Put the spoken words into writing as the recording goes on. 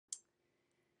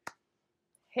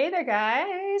Hey there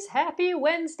guys, happy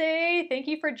Wednesday. Thank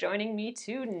you for joining me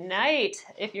tonight.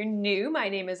 If you're new, my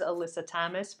name is Alyssa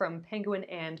Thomas from Penguin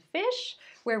and Fish,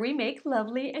 where we make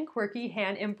lovely and quirky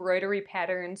hand embroidery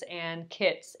patterns and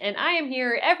kits. And I am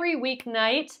here every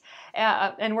weeknight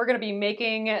and we're going to be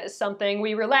making something.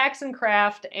 We relax and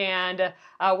craft and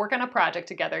work on a project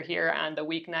together here on the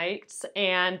weeknights.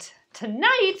 And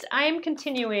tonight I am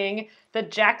continuing the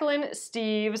Jacquelynne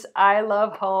Steves I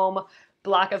Love Home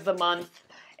block of the month.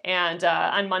 And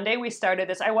on Monday we started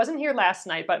this. I wasn't here last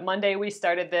night, but Monday we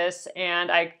started this,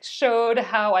 and I showed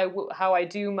how I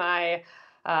do my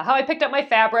how I picked up my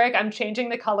fabric. I'm changing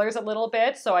the colors a little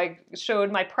bit, so I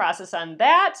showed my process on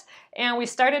that. And we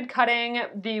started cutting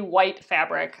the white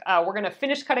fabric. We're gonna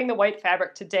finish cutting the white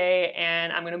fabric today,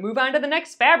 and I'm gonna move on to the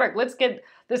next fabric. Let's get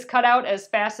this cut out as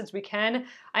fast as we can.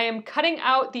 I am cutting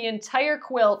out the entire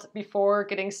quilt before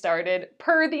getting started,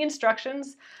 per the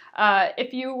instructions.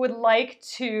 If you would like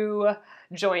to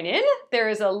join in, there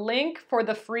is a link for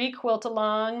the free quilt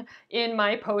along in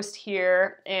my post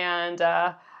here, and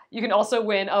you can also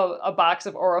win a box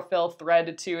of Aurifil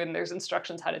thread too, and there's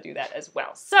instructions how to do that as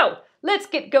well. So let's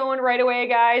get going right away,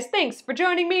 guys. Thanks for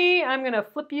joining me. I'm gonna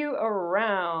flip you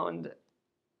around.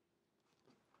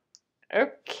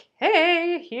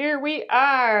 Okay, here we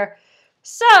are.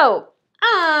 So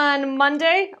on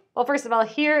Monday, well, first of all,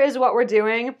 here is what we're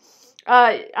doing.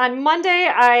 On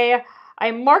Monday,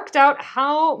 I marked out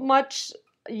how much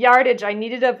yardage I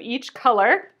needed of each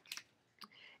color.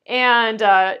 And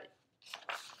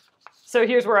so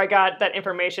here's where I got that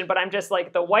information, but I'm just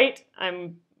like the white,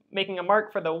 I'm making a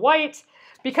mark for the white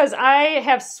because I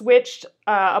have switched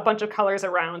a bunch of colors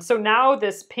around. So now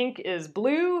this pink is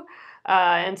blue.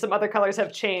 And some other colors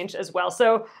have changed as well.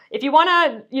 So if you want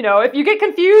to, if you get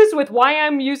confused with why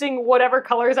I'm using whatever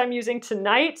colors I'm using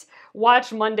tonight,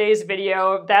 watch Monday's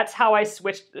video. That's how I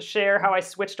share how I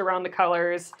switched around the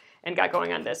colors and got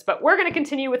going on this. But we're going to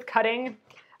continue with cutting.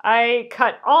 I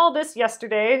cut all this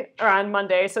yesterday, or on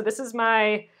Monday. So this is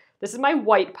my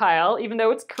white pile. Even though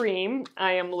it's cream,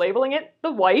 I am labeling it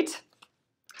the white.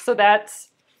 So that's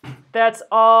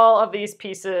all of these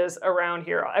pieces around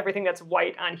here. Everything that's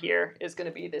white on here is going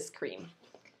to be this cream.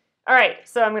 All right,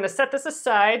 so I'm going to set this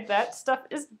aside. That stuff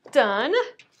is done.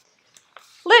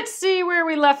 Let's see where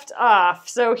we left off.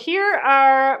 So here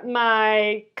are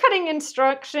my cutting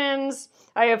instructions.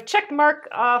 I have check mark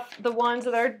off the ones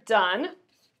that are done.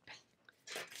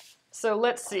 So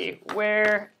let's see,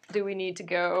 where do we need to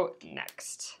go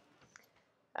next?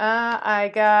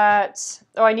 I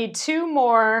need 2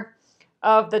 more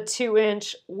of the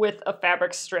 2-inch width of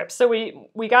fabric strips. So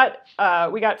we got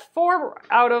 4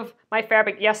 out of my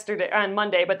fabric yesterday on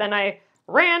Monday, but then I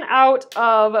ran out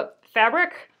of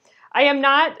fabric. I am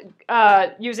not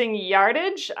using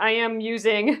yardage. I am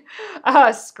using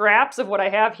scraps of what I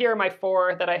have. Here are my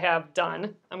 4 that I have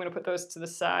done. I'm going to put those to the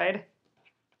side.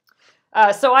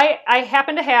 So I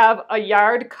happen to have a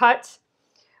yard cut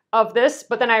of this,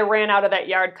 but then I ran out of that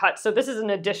yard cut. So this is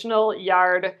an additional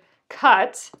yard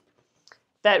cut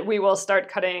that we will start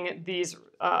cutting these,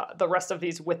 the rest of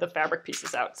these width of fabric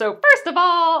pieces out. So first of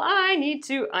all, I need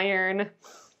to iron.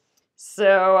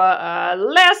 So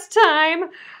last time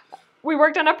we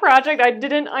worked on a project, I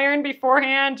didn't iron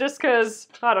beforehand just because,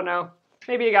 I don't know,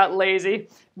 maybe I got lazy.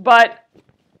 But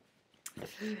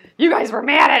you guys were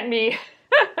mad at me.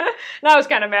 And I was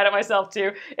kind of mad at myself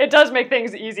too. It does make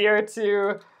things easier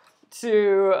to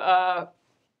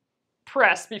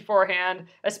press beforehand,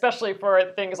 especially for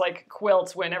things like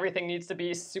quilts when everything needs to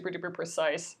be super duper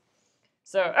precise.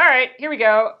 So, all right, here we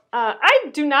go. I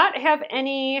do not have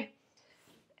any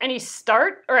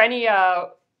start or any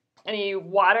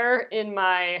water in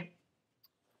my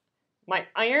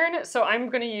iron, so I'm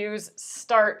going to use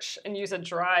starch and use a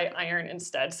dry iron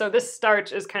instead. So this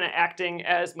starch is kind of acting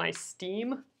as my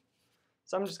steam.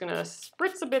 So I'm just going to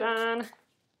spritz a bit on.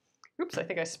 Oops, I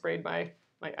think I sprayed my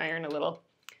iron a little.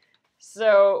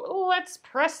 So let's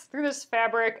press through this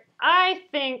fabric. I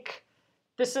think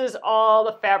this is all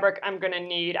the fabric I'm going to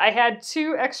need. I had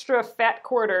 2 extra fat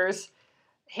quarters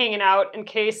hanging out in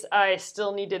case I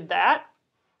still needed that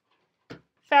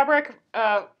fabric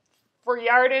for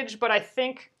yardage, but I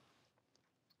think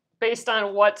based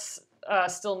on what's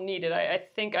still needed, I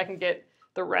think I can get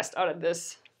the rest out of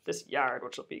this yard,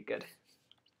 which will be good.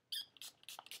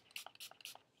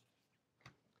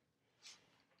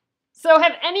 So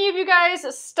have any of you guys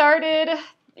started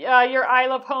your I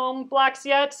Love Home blocks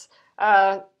yet?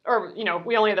 Or,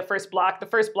 we only have the first block. The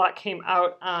first block came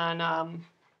out on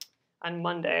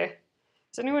Monday.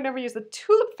 Does anyone ever use the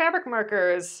tulip fabric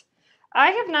markers?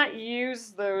 I have not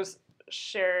used those,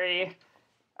 Sherry.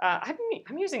 I'm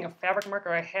using a fabric marker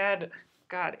I had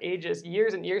God, ages,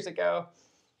 years and years ago.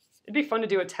 It'd be fun to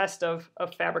do a test of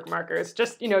fabric markers.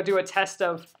 Just, you know, do a test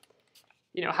of,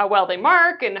 you know, how well they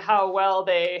mark and how well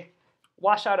they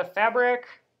wash out a fabric.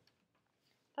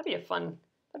 That'd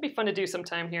be fun to do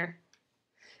sometime here.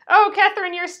 Oh,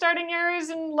 Catherine, you're starting yours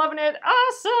and loving it.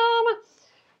 Awesome.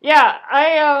 Yeah,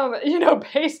 I, you know,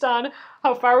 based on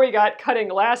how far we got cutting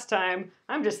last time,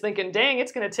 I'm just thinking, dang,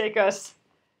 it's going to take us,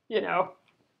 you know,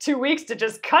 2 weeks to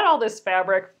just cut all this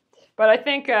fabric. But I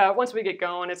think once we get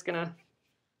going, it's gonna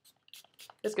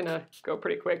go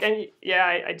pretty quick. And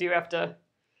yeah, I do have to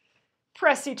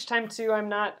press each time too. I'm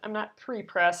not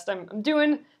pre-pressed. I'm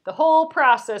doing the whole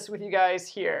process with you guys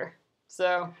here.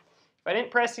 So if I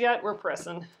didn't press yet, we're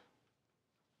pressing.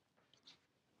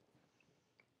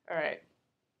 All right,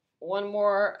 one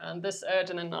more on this edge,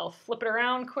 and then I'll flip it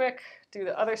around quick, do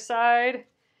the other side,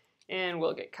 and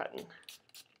we'll get cutting.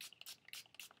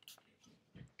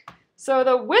 So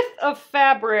the width of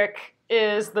fabric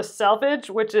is the selvage,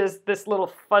 which is this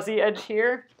little fuzzy edge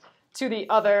here, to the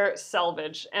other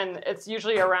selvage. And it's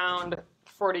usually around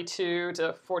 42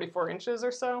 to 44 inches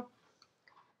or so.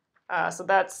 So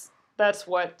that's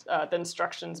what the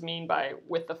instructions mean by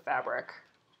width of fabric.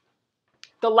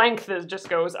 The length just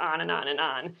goes on and on and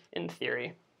on in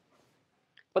theory.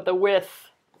 But the width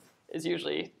is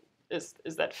usually is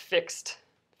that fixed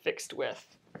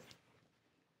width.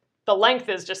 The length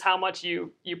is just how much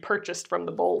you purchased from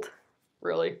the bolt,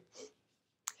 really.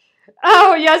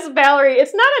 Oh, yes, Valerie.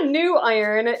 It's not a new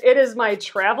iron. It is my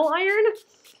travel iron.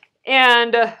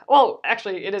 And, well,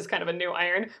 actually, it is kind of a new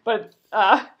iron, but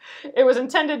it was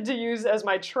intended to use as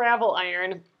my travel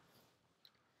iron.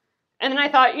 And then I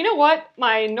thought, you know what?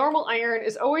 My normal iron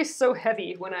is always so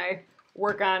heavy when I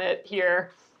work on it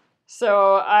here.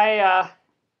 So I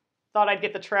thought I'd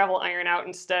get the travel iron out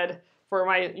instead for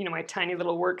my, you know, my tiny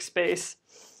little workspace.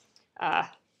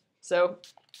 So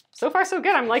far so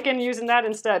good. I'm liking using that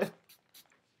instead.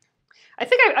 I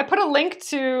think I put a link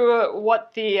to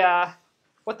what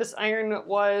this iron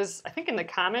was, I think in the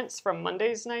comments from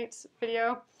Monday's night's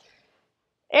video.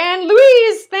 And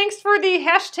Louise, thanks for the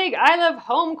hashtag I love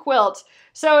home quilt.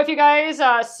 So if you guys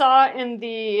saw in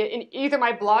either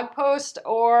my blog post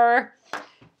or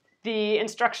the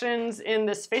instructions in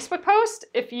this Facebook post,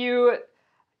 if you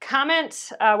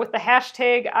comment with the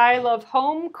hashtag I love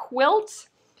home quilt,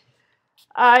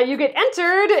 you get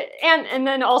entered, and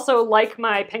then also like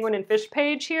my Penguin and Fish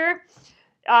page here.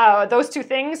 Those two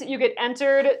things, you get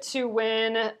entered to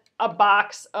win a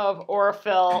box of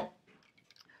Aurifil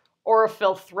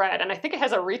thread. And I think it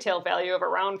has a retail value of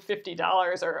around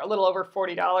 $50 or a little over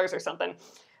 $40 or something.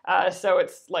 So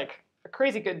it's like a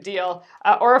crazy good deal.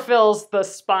 Aurifil's the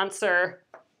sponsor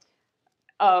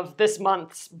of this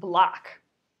month's block,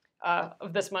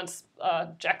 Jacquelynne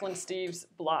Steves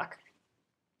block,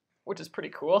 which is pretty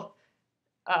cool.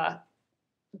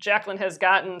 Jacquelynne has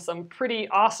gotten some pretty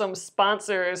awesome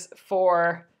sponsors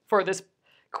for this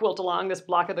quilt along, this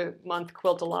block of the month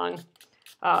quilt along.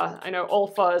 I know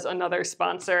Olfa is another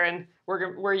sponsor, and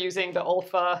we're using the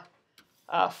Olfa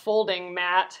folding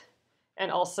mat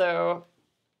and also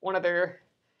one of their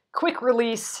quick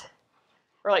release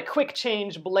or like quick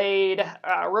change blade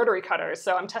rotary cutters.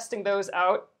 So I'm testing those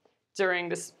out during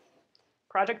this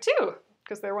project too,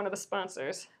 because they're one of the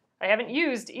sponsors. I haven't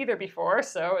used either before,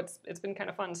 so it's been kind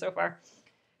of fun so far.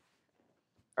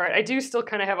 All right, I do still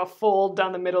kind of have a fold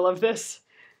down the middle of this.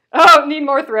 Oh, need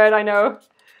more thread, I know.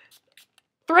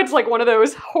 Thread's like one of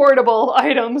those hoardable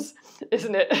items,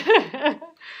 isn't it?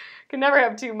 Can never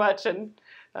have too much, and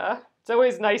it's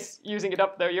always nice using it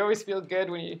up though. You always feel good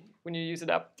when you use it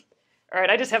up. All right,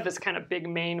 I just have this kind of big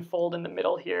main fold in the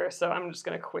middle here, so I'm just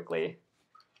gonna quickly,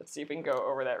 let's see if we can go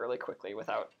over that really quickly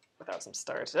without some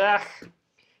starch.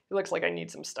 It looks like I need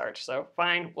some starch, so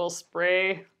fine, we'll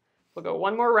spray. We'll go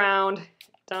one more round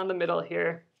down the middle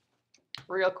here,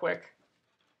 real quick.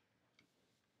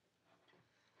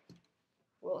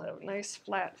 We'll have nice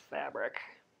flat fabric.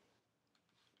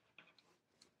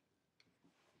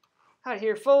 Out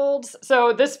here folds.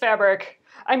 So this fabric,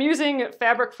 I'm using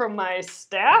fabric from my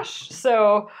stash,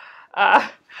 so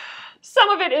some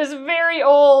of it is very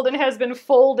old and has been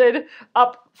folded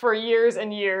up for years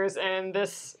and years, and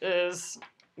this is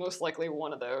most likely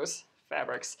one of those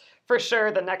fabrics. For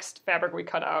sure, the next fabric we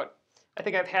cut out, I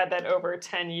think I've had that over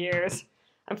 10 years.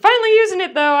 I'm finally using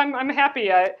it though. I'm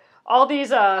happy. All these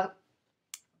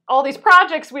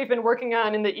projects we've been working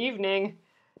on in the evening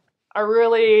are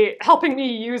really helping me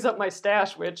use up my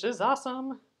stash, which is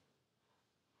awesome.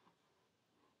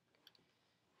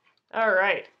 All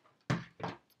right.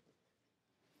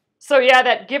 So yeah,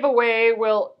 that giveaway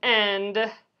will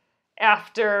end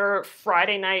after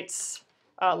Friday night's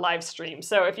live stream.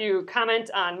 So if you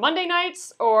comment on Monday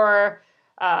nights or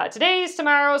today's,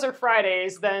 tomorrow's, or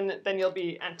Fridays, then you'll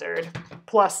be entered,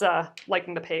 plus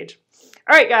liking the page.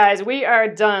 All right, guys, we are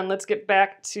done. Let's get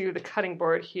back to the cutting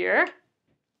board here.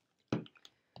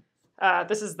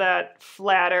 This is that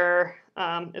flatter,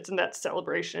 it's in that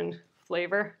celebration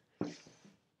flavor.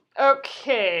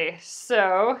 Okay,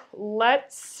 so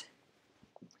let's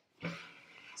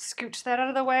scooch that out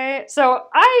of the way. So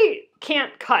I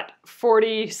can't cut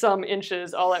 40 some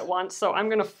inches all at once, so I'm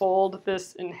gonna fold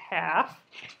this in half.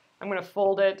 I'm gonna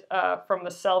fold it from the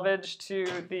selvage to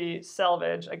the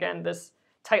selvage. Again, this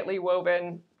tightly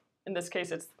woven, in this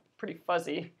case it's pretty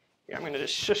fuzzy. Here, I'm gonna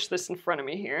just shush this in front of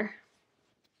me here.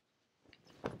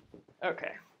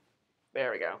 Okay, there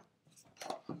we go.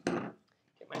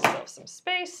 Give myself some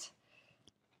space.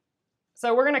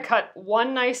 So we're gonna cut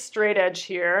one nice straight edge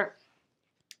here,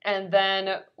 and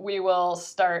then we will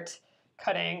start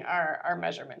cutting our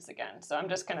measurements again. So I'm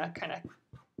just gonna kind of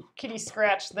kitty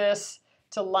scratch this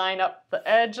to line up the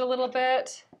edge a little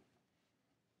bit.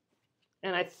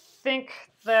 And I think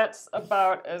that's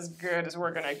about as good as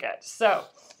we're gonna get. So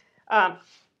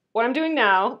what I'm doing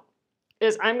now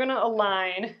is I'm gonna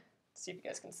align, see if you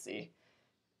guys can see,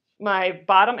 my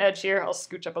bottom edge here. I'll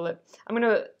scooch up a little. I'm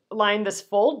gonna line this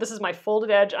fold. This is my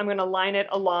folded edge. I'm gonna line it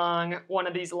along one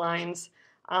of these lines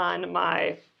on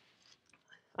my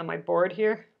board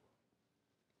here.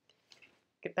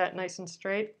 Get that nice and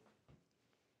straight.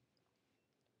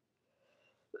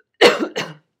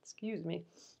 Excuse me.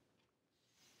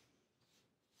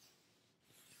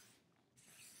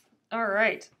 All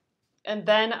right, and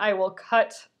then I will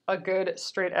cut a good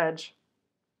straight edge.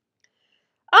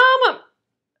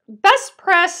 Best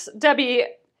press, Debbie.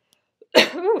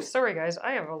 Ooh, sorry guys,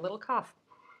 I have a little cough.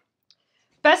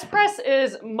 Best press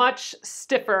is much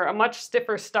stiffer, a much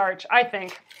stiffer starch, I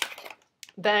think,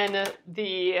 than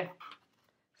the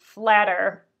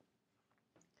flatter.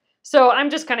 So I'm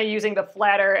just kind of using the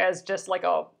flatter as just like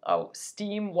a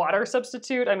steam water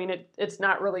substitute. I mean, it's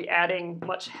not really adding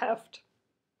much heft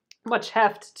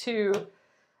to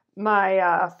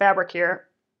my fabric here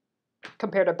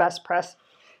compared to best press.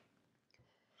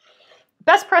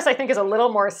 Best press, I think, is a little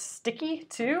more sticky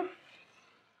too.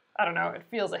 I don't know, it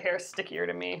feels a hair stickier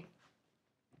to me.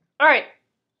 All right,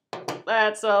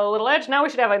 that's a little edge. Now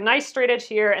we should have a nice straight edge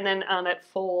here and then on that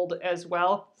fold as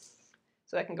well.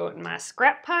 So that can go in my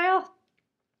scrap pile.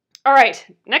 All right,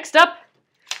 next up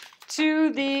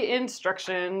to the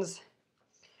instructions.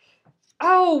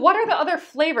 Oh, what are the other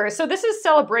flavors? So this is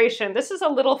Celebration. This is a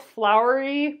little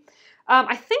flowery.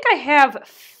 I think I have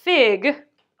Fig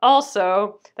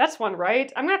also. That's one,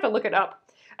 right? I'm gonna have to look it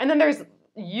up. And then there's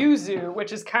Yuzu,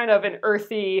 which is kind of an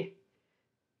earthy,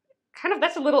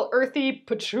 that's a little earthy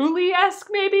patchouli-esque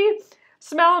maybe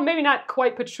smell. Maybe not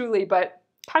quite patchouli, but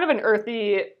kind of an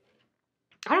earthy,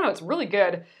 I don't know, it's really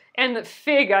good. And the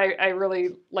Fig I really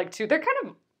like too. They're kind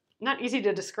of not easy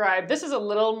to describe. This is a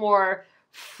little more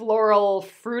floral,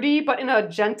 fruity, but in a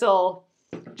gentle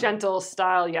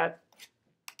style yet.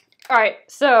 All right,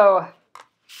 so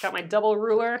got my double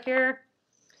ruler here.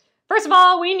 First of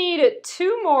all, we need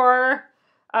 2 more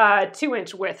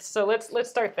 2-inch widths. So let's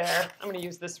start there. I'm gonna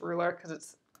use this ruler because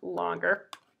it's longer.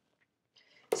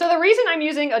 So the reason I'm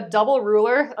using a double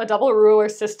ruler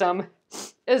system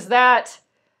is that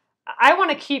I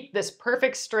want to keep this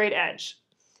perfect straight edge.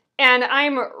 And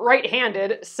I'm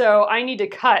right-handed, so I need to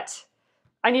cut.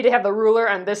 I need to have the ruler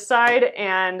on this side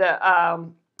and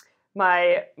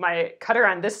my cutter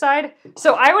on this side.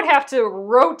 So I would have to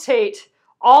rotate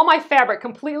all my fabric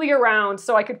completely around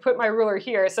so I could put my ruler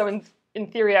here. So in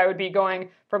theory, I would be going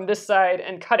from this side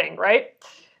and cutting, right?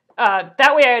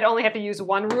 That way I'd only have to use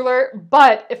one ruler.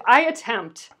 But if I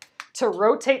attempt to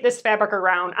rotate this fabric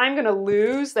around, I'm gonna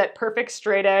lose that perfect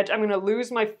straight edge. I'm gonna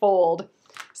lose my fold.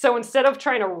 So instead of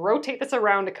trying to rotate this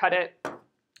around to cut it,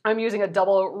 I'm using a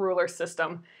double ruler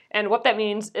system. And what that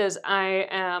means is I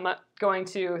am going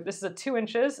to, this is a 2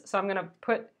 inches, so I'm gonna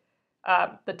put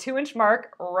the 2-inch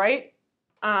mark right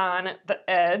on the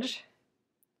edge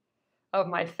of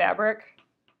my fabric.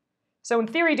 So in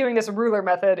theory, doing this ruler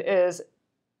method is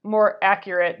more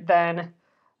accurate than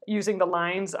using the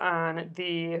lines on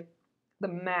the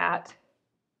mat,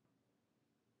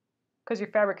 because your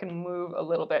fabric can move a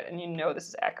little bit and you know this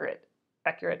is accurate.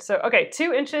 So okay,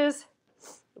 2 inches.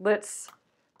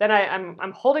 Then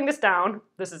I'm holding this down.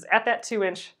 This is at that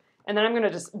 2-inch, and then I'm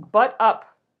gonna just butt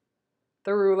up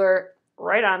the ruler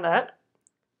right on that.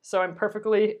 So I'm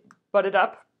perfectly butted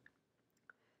up.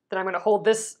 Then I'm gonna hold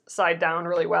this side down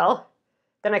really well.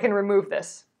 Then I can remove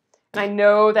this. And I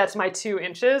know that's my 2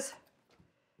 inches.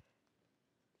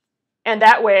 And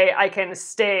that way I can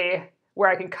stay where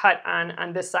I can cut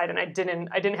on this side, and I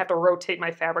didn't have to rotate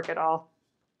my fabric at all.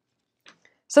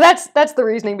 So that's the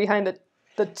reasoning behind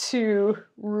the 2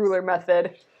 ruler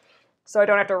method. So I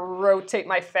don't have to rotate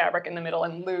my fabric in the middle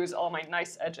and lose all my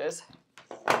nice edges.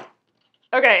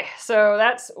 Okay, so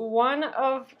that's one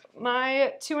of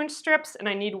my 2-inch strips, and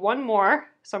I need one more.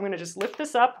 So I'm gonna just lift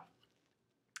this up.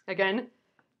 Again,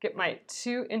 get my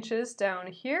 2 inches down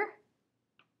here.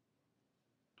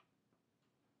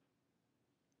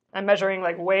 I'm measuring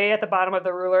like way at the bottom of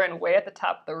the ruler and way at the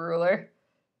top of the ruler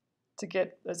to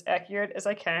get as accurate as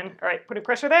I can. All right, putting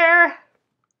pressure there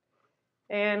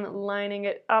and lining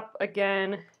it up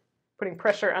again, putting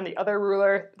pressure on the other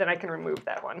ruler, then I can remove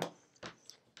that one.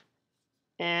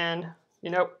 And you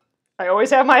know, I always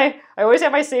have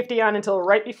my safety on until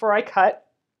right before I cut.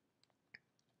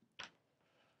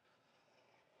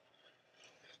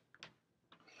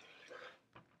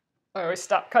 I always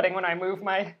stop cutting when I move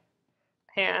my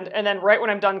hand, and then right when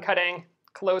I'm done cutting,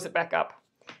 close it back up.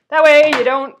 That way you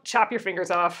don't chop your fingers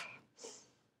off,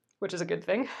 which is a good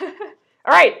thing.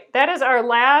 All right, that is our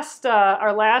last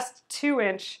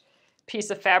 2-inch piece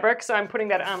of fabric. So I'm putting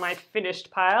that on my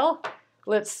finished pile.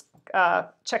 Let's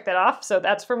check that off. So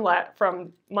that's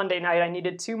from Monday night. I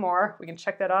needed 2 more. We can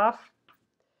check that off.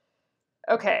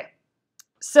 Okay,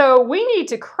 so we need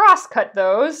to cross cut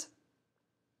those.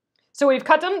 So we've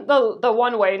cut them the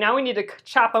one way. Now we need to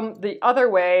chop them the other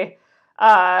way.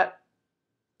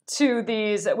 To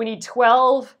these, we need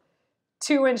 12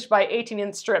 2-inch by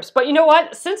 18-inch strips. But you know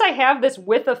what? Since I have this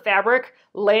width of fabric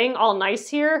laying all nice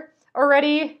here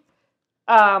already,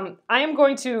 I am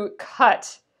going to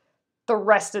cut the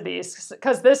rest of these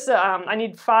because this, I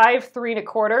need 5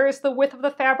 3¼ is the width of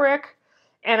the fabric,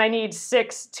 and I need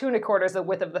 6 2¼ is the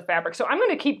width of the fabric. So I'm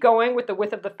going to keep going with the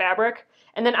width of the fabric,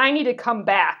 and then I need to come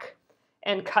back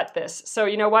and cut this. So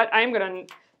you know what? I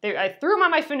threw them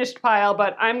on my finished pile,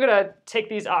 but I'm gonna take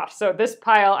these off. So this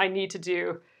pile I need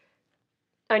to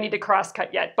cross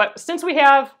cut yet. But since we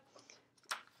have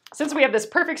this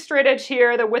perfect straight edge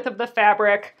here, the width of the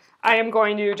fabric, I am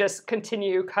going to just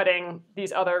continue cutting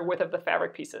these other width of the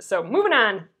fabric pieces. So moving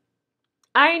on,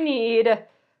 I need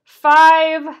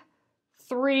 5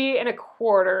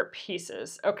 3¼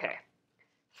 pieces. Okay,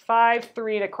 5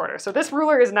 3¼ So this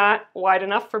ruler is not wide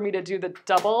enough for me to do the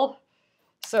double.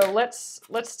 So let's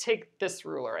take this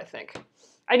ruler, I think.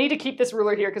 I need to keep this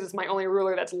ruler here because it's my only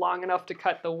ruler that's long enough to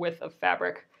cut the width of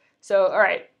fabric. So, all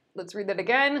right, let's read that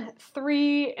again.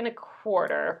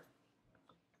 3¼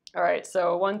 All right,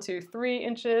 so 1, 2, 3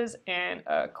 inches and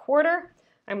 1/4.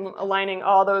 I'm aligning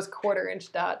all those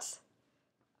 1/4-inch dots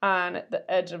on the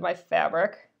edge of my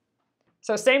fabric.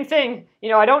 So same thing, you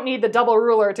know, I don't need the double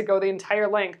ruler to go the entire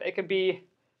length. It could be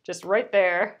just right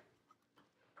there.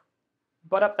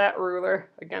 Butt up that ruler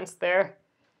against there.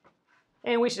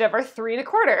 And we should have our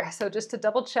 3¼ So just to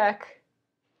double check,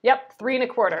 yep,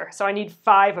 3¼ So I need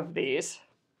 5 of these.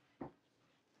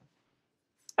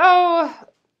 Oh,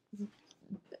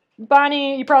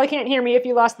 Bonnie, you probably can't hear me if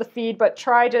you lost the feed, but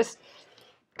try just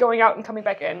going out and coming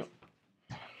back in.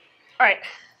 All right,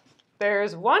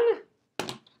 there's one.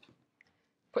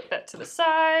 Put that to the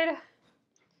side.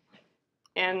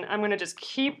 And I'm gonna just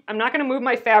I'm not gonna move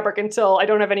my fabric until I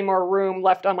don't have any more room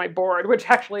left on my board, which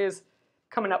actually is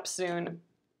coming up soon.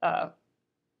 Then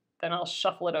I'll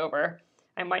shuffle it over.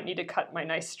 I might need to cut my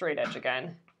nice straight edge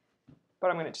again, but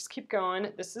I'm gonna just keep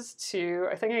going. This is 2.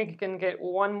 I think I can get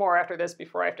 1 more after this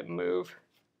before I have to move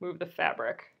the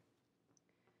fabric.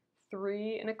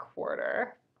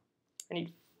 3¼ I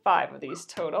need 5 of these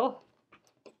total.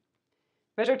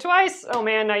 Measure twice. Oh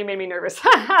man, now you made me nervous.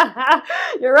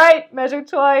 You're right, measure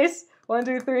twice. 1,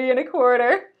 2,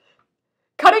 3¼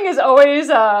 Cutting is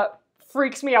always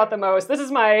freaks me out the most. This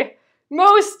is my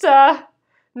most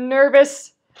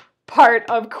nervous part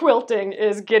of quilting,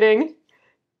 is getting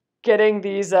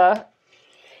these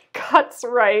cuts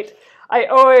right. I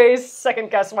always second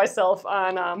guess myself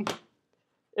on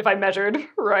if I measured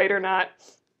right or not.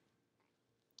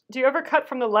 Do you ever cut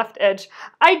from the left edge?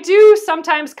 I do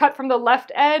sometimes cut from the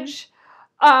left edge,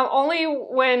 only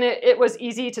when it was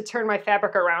easy to turn my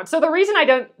fabric around. So the reason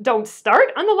I don't start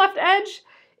on the left edge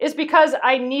is because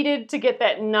I needed to get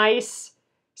that nice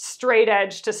straight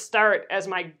edge to start as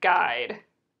my guide.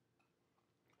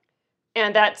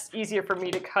 And that's easier for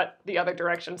me to cut the other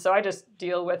direction. So I just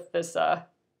deal with this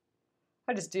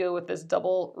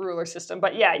double ruler system.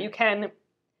 But yeah,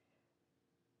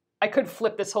 I could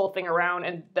flip this whole thing around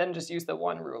and then just use the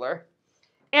one ruler.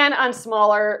 And on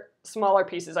smaller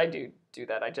pieces, I do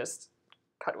that. I just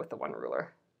cut with the one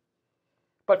ruler.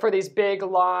 But for these big,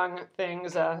 long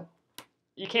things,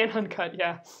 you can't uncut,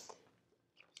 yeah.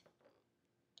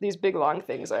 These big, long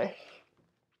things, I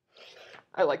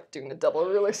I like doing the double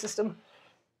ruler system.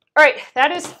 All right,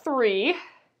 that is 3.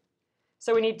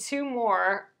 So we need 2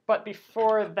 more, but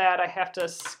before that I have to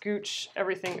scooch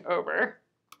everything over.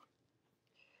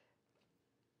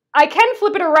 I can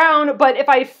flip it around, but if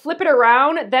I flip it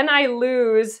around, then I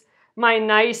lose my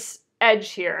nice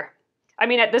edge here. I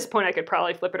mean, at this point I could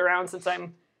probably flip it around since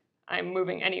I'm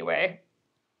moving anyway,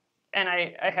 and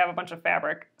I have a bunch of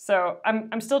fabric. So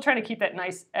I'm still trying to keep that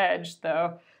nice edge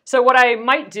though. So what I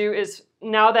might do is,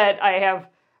 now that I have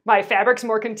my fabrics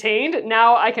more contained,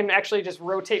 now I can actually just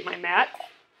rotate my mat,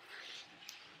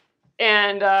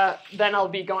 and then I'll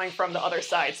be going from the other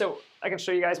side. So I can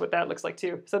show you guys what that looks like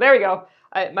too. So there we go.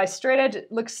 My straight edge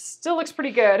still looks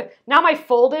pretty good. Now my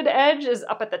folded edge is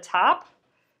up at the top,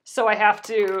 so I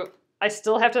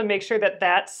still have to make sure that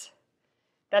that's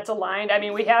aligned. I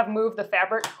mean, we have moved the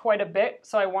fabric quite a bit,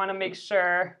 so I want to make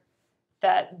sure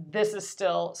that this is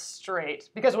still straight,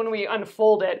 because when we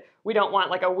unfold it, we don't want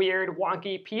like a weird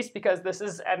wonky piece because this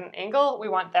is at an angle. We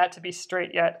want that to be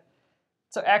straight yet.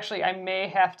 So actually I may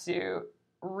have to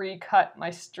recut my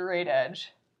straight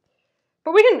edge,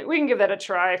 but we can give that a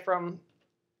try from,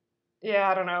 yeah,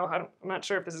 I don't know. I'm not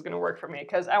sure if this is going to work for me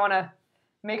because I want to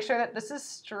make sure that this is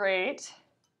straight.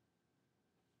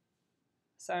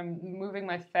 So I'm moving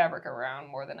my fabric around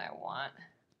more than I want.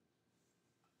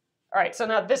 All right, so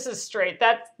now this is straight.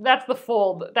 That's the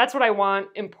fold. That's what I want,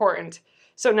 important.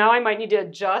 So now I might need to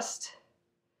adjust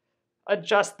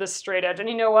this straight edge. And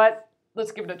you know what?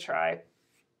 Let's give it a try.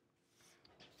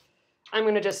 I'm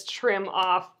going to just trim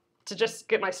off, to just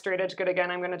get my straight edge good again,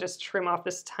 I'm going to just trim off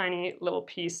this tiny little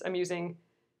piece.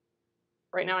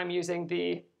 Right now I'm using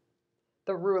the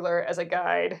ruler as a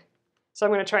guide. So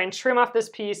I'm going to try and trim off this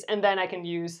piece, and then I can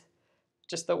use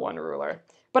just the one ruler.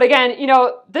 But again, you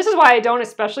know, this is why I don't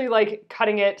especially like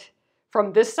cutting it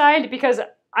from this side, because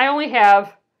I only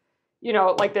have, you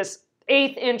know, like this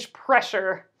 1/8 inch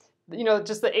pressure, you know,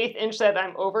 just the 1/8 inch that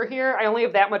I'm over here. I only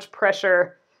have that much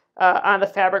pressure on the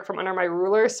fabric from under my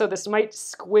ruler. So this might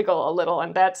squiggle a little,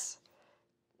 and that's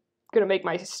going to make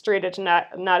my straight edge not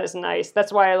as nice.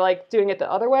 That's why I like doing it the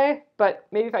other way. But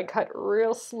maybe if I cut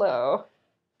real slow.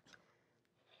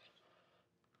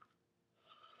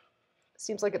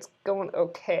 Seems like it's going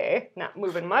okay, not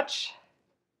moving much.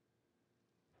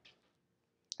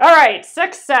 All right,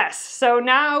 success. So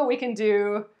now we can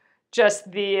do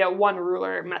just the one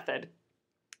ruler method.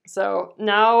 So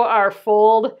now our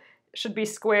fold should be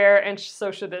square, and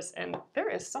so should this. And there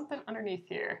is something underneath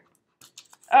here.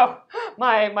 Oh,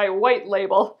 my white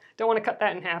label. Don't want to cut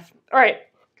that in half. All right,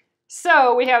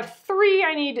 so we have 3.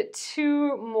 I need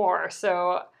 2 more.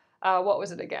 So what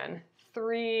was it again?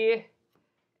 3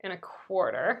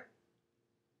 1/4.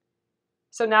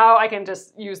 So now I can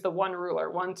just use the one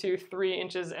ruler, 1, 2, 3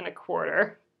 inches and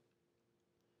 1/4.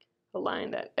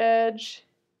 Align that edge.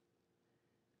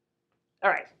 All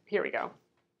right, here we go.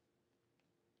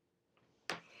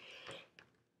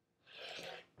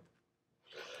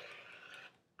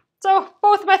 So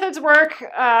both methods work.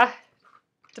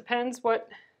 Depends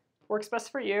what works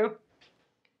best for you.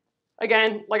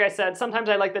 Again, like I said, sometimes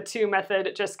I like the 2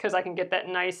 method just because I can get that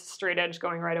nice straight edge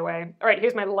going right away. All right,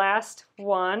 here's my last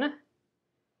one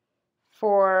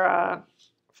for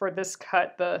this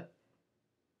cut, the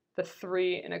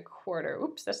 3 1/4.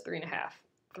 Oops, that's 3 1/2.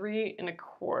 3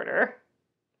 1/4.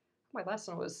 My last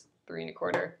one was 3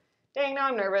 1/4. Dang, now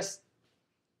I'm nervous.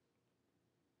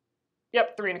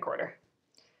 Yep, 3 1/4.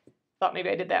 Thought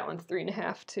maybe I did that one 3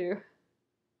 1/2 too.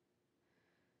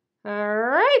 All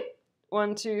right.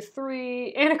 1, 2,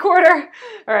 3 1/4.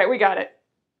 All right, we got it.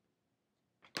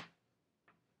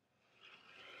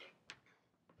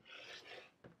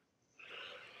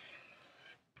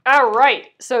 All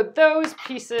right, so those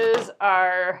pieces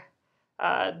are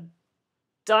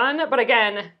done, but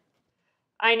again,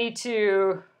 I need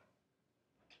to,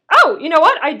 oh, you know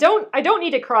what? I don't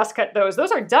need to cross cut those.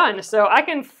 Those are done, so I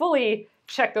can fully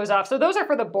check those off. So those are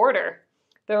for the border.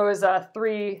 Those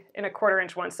 3 1/4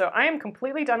 inch ones. So I am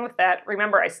completely done with that.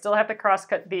 Remember, I still have to cross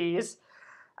cut these.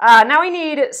 Now we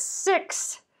need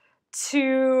 6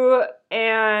 2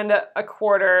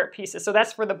 1/4 pieces. So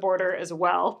that's for the border as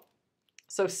well.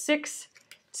 So 6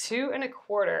 2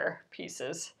 1/4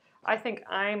 pieces. I think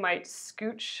I might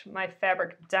scooch my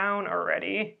fabric down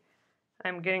already.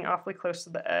 I'm getting awfully close to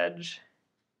the edge.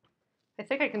 I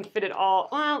think I can fit it all.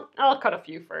 Well, I'll cut a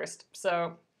few first.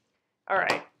 So, all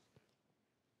right.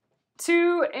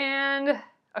 2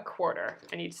 1/4.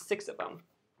 I need 6 of them.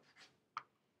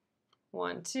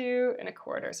 1 2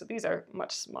 1/4. So these are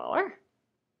much smaller.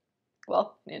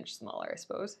 Well, an inch smaller, I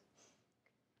suppose.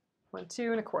 1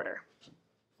 2 1/4.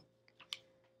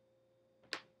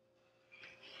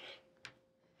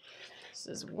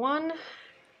 This is 1.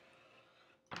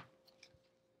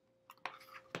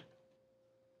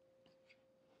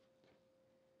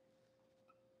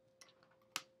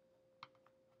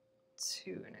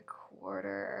 2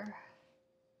 1/4.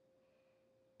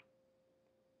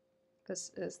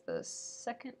 This is the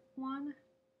second one.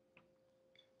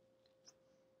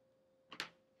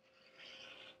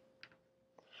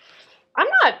 I'm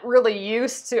not really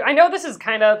used to, I know this is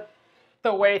kind of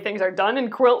the way things are done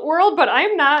in quilt world, but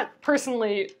I'm not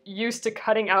personally used to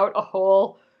cutting out a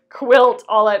whole quilt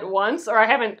all at once, or I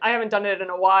haven't done it in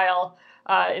a while.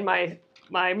 In my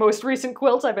most recent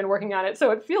quilts, I've been working on it, so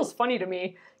it feels funny to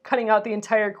me cutting out the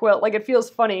entire quilt. Like, it feels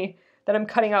funny that I'm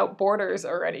cutting out borders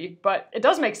already, but it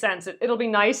does make sense. It'll be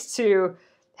nice to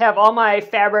have all my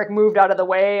fabric moved out of the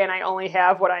way and I only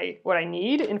have what I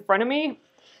need in front of me.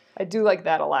 I do like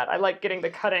that a lot. I like getting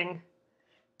the cutting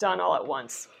done all at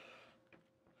once.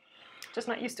 Just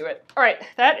not used to it. All right,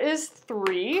 that is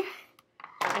 3.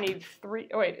 I need 3.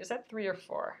 Oh wait, is that 3 or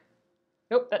 4?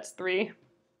 Nope, that's 3.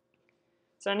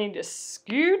 So I need to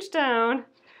scooch down.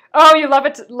 Oh, you love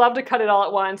to cut it all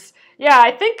at once. Yeah,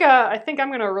 I think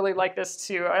I'm gonna really like this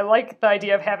too. I like the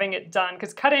idea of having it done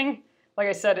because cutting, like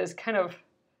I said, is kind of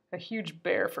a huge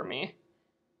bear for me.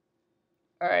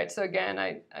 All right, so again,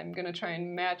 I'm gonna try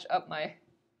and match up my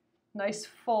nice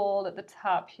fold at the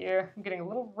top here. I'm getting a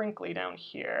little wrinkly down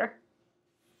here.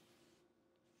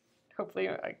 Hopefully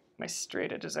my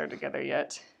straight edges are together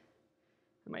yet.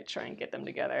 I might try and get them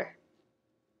together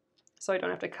so I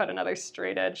don't have to cut another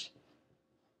straight edge.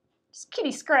 Just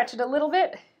kitty scratch it a little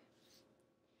bit.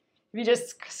 If you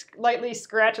just lightly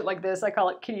scratch it like this, I call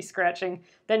it kitty scratching,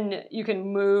 then you can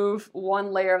move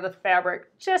one layer of the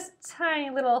fabric, just tiny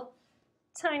little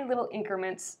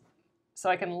increments, so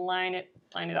I can line it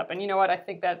up. And you know what? I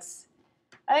think that's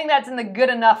in the good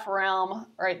enough realm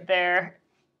right there.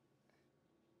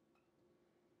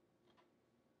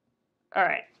 All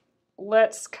right,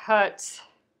 let's cut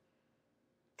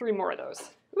 3 more of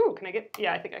those. Ooh, can I get?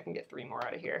 Yeah, I think I can get 3 more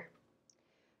out of here.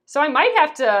 So I might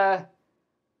have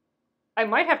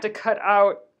to cut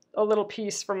out a little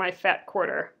piece for my fat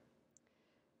quarter.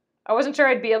 I wasn't sure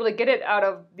I'd be able to get it out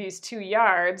of these 2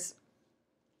 yards,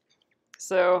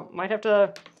 so might have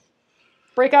to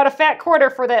break out a fat quarter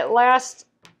for that last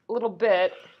little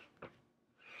bit.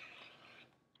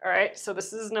 All right, so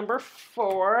this is number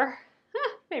 4.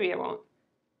 Maybe I won't.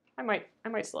 I might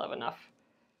still have enough.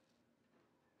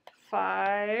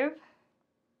 5.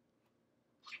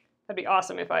 That'd be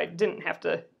awesome if I didn't have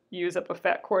to use up a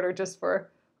fat quarter just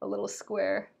for a little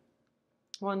square.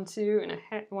 1 2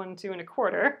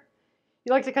 1/4.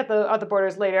 You like to cut the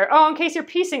borders later. Oh, in case your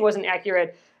piecing wasn't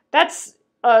accurate. That's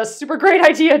a super great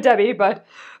idea, Debbie, but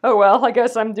oh well, I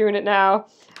guess I'm doing it now.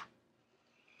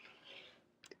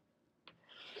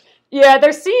 Yeah,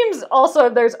 there's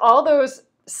all those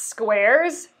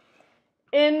squares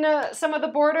in some of the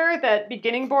border, that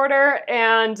beginning border,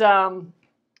 and I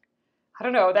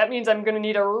don't know, that means I'm going to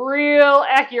need a real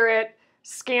accurate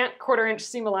scant 1/4 inch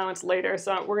seam allowance later,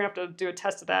 so we're going to have to do a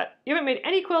test of that. You haven't made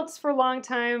any quilts for a long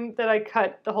time that I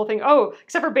cut the whole thing. Oh,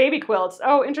 except for baby quilts.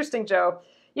 Oh, interesting, Joe.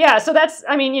 Yeah, so that's,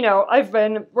 I mean, you know, I've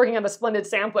been working on the Splendid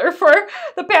Sampler for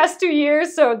the past 2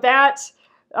 years, so that,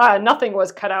 nothing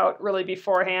was cut out really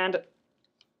beforehand.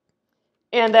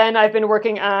 And then I've been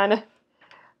working on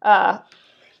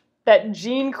that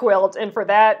jean quilt, and for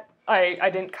that, I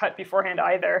didn't cut beforehand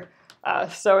either.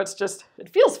 So it's just, it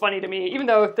feels funny to me, even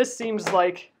though this seems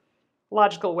like a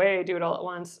logical way to do it all at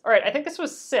once. All right, I think this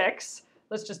was 6.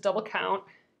 Let's just double count,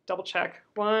 double check.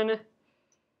 1,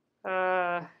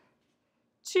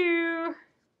 2,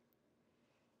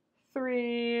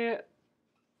 3,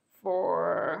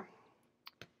 4,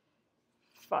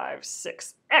 5,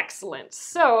 6. Excellent.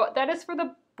 So that is for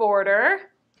the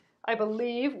border. I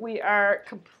believe we are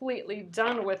completely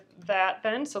done with that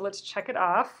then, so let's check it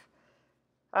off.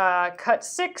 Cut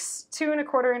 6 2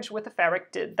 1/4 inch width of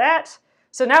fabric, did that.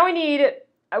 So now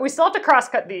we still have to cross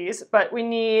cut these, but we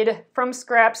need, from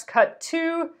scraps, cut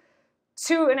 2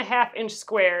 2.5 inch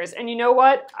squares. And you know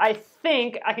what? I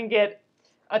think I can get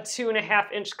a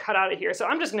 2.5 inch cut out of here. So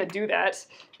I'm just gonna do that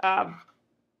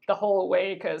the whole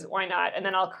way, because why not? And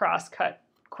then I'll cross cut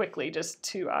quickly, just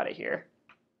 2 out of here.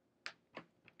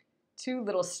 2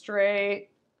 little stray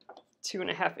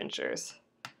 2.5 inchers.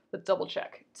 Let's double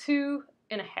check.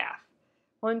 2.5.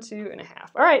 1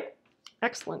 2.5. All right,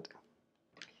 excellent.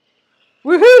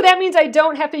 Woohoo! That means I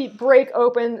don't have to break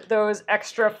open those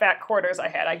extra fat quarters I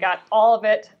had. I got all of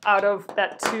it out of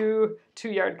that 2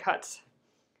 2-yard cuts.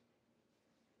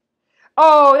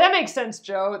 Oh, that makes sense,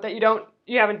 Joe, that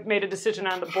you haven't made a decision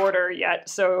on the border yet.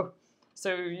 So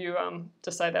so you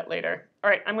decide that later. All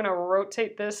right, I'm gonna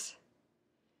rotate this,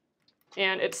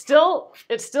 and it's still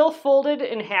folded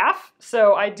in half,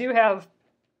 so I do have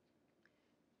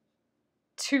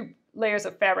 2 layers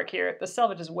of fabric here. The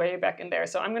selvage is way back in there,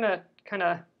 so I'm gonna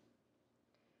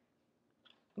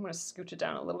scooch it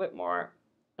down a little bit more,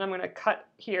 and I'm gonna cut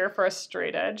here for a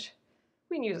straight edge.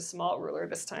 We can use a small ruler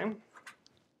this time.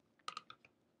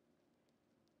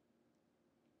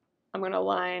 I'm gonna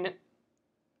line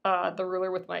the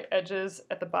ruler with my edges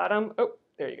at the bottom. Oh,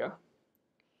 there you go.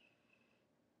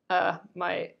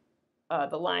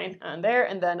 The line on there,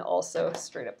 and then also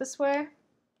straight up this way.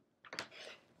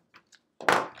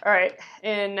 All right,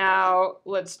 and now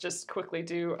let's just quickly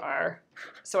do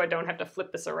so I don't have to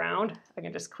flip this around. I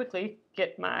can just quickly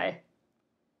get my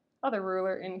other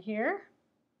ruler in here.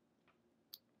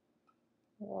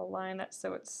 We'll align that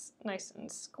so it's nice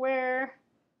and square.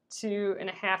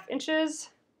 2.5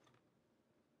 inches.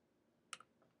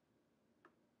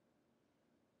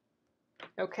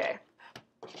 Okay.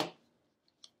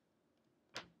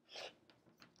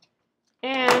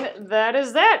 And that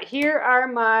is that. Here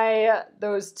are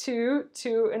those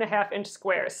 2.5 inch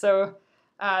squares. So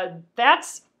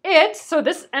that's it. So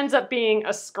this ends up being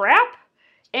a scrap,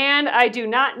 and I do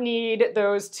not need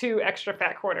those 2 extra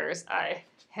fat quarters I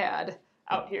had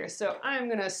out here. So I'm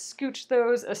gonna scooch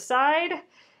those aside.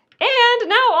 And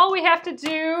now all we have to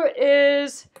do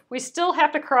is, we still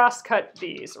have to cross cut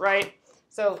these, right?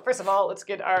 So first of all, let's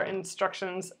get our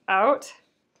instructions out.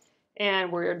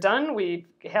 And we're done. We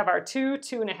have our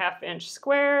 2.5 inch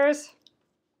squares.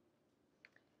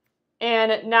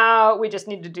 And now we just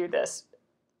need to do this.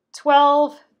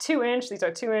 12 2-inch, these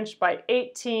are 2-inch by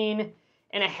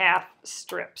 18.5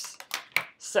 strips.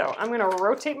 So I'm gonna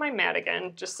rotate my mat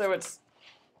again, just so it's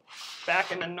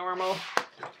back in the normal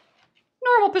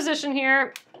position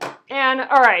here. And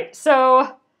all right,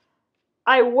 so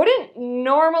I wouldn't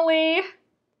normally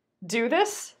do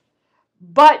this,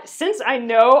 but since I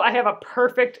know I have a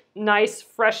perfect, nice,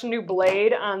 fresh new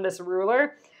blade on this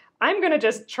ruler, I'm gonna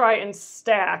just try and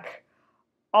stack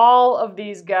all of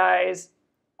these guys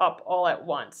up all at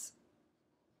once,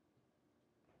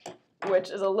 which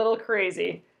is a little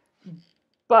crazy.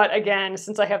 But again,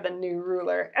 since I have the new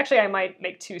ruler, actually I might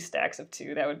make 2 stacks of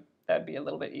 2. That'd be a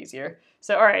little bit easier.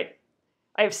 So all right,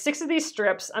 I have 6 of these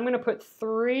strips. I'm gonna put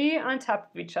 3 on top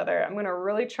of each other. I'm gonna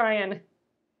really try and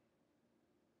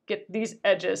get these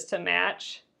edges to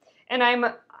match. And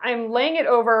I'm laying it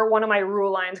over one of my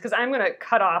rule lines because I'm gonna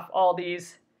cut off all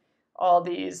these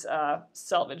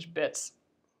selvage bits.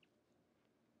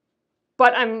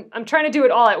 But I'm trying to do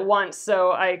it all at once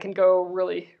so I can go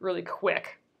really, really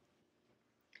quick.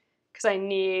 Because I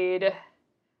need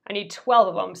 12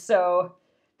 of them. So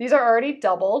these are already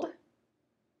doubled.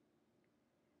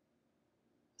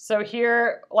 So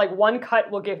here, like 1 cut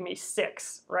will give me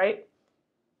 6, right?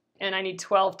 And I need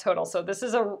 12 total. So this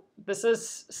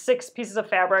is 6 pieces of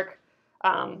fabric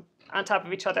on top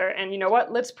of each other. And you know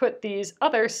what? Let's put these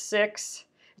other 6.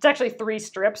 It's actually 3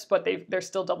 strips, but they're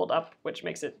still doubled up, which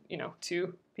makes it,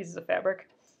 2 pieces of fabric.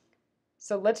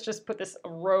 So let's just put this a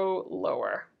row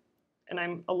lower. And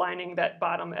I'm aligning that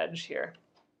bottom edge here.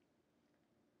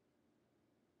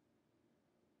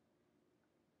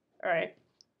 All right,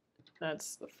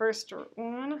 that's the first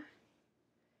one.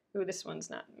 Ooh, this one's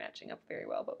not matching up very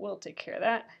well, but we'll take care of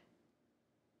that.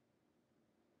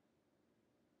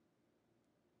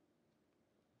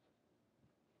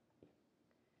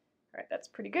 All right, that's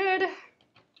pretty good.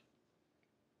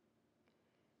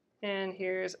 And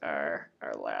here's our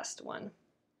last one.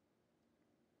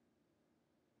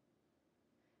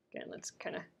 Again, let's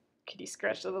kind of kitty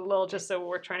scratch it a little just so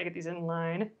we're trying to get these in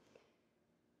line.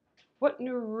 What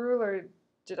new ruler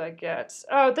did I get?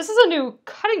 Oh, this is a new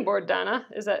cutting board, Donna.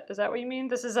 Is that what you mean?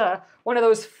 This is one of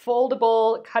those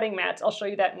foldable cutting mats. I'll show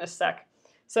you that in a sec.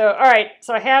 So, all right,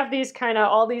 so I have these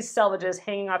all these selvages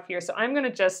hanging off here. So I'm gonna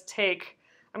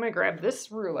grab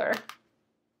this ruler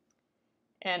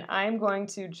and I'm going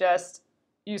to just,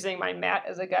 using my mat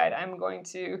as a guide, I'm going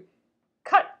to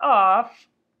cut off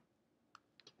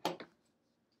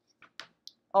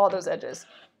all those edges.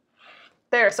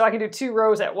 There, so I can do 2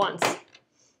 rows at once,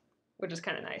 which is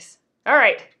kind of nice. All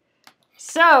right,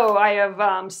 so I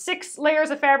have 6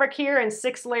 layers of fabric here and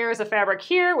 6 layers of fabric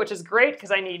here, which is great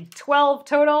because I need 12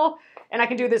 total, and I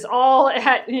can do this all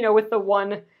at, with the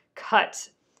 1 cut.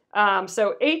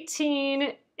 So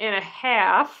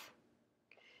 18.5.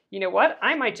 You know what?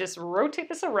 I might just rotate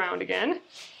this around again.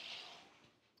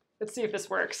 Let's see if this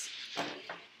works.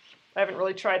 I haven't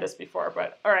really tried this before,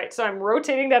 but all right, so I'm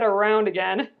rotating that around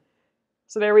again.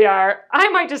 So there we are. I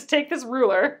might just take this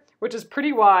ruler, which is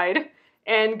pretty wide,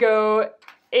 and go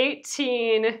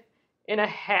 18 and a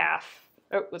half.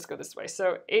 Oh, let's go this way.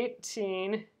 So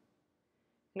 18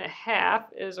 and a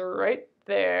half is right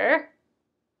there.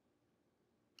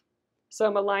 So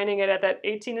I'm aligning it at that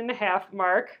 18 and a half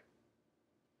mark.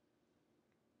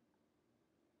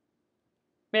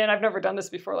 Man, I've never done this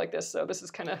before like this, so this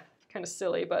is kind of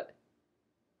silly, but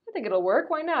I think it'll work.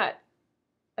 Why not?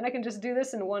 And I can just do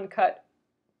this in one cut.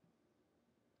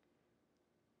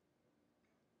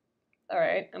 All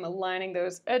right, I'm aligning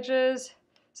those edges.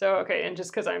 So, okay, and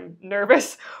just because I'm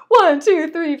nervous, 1,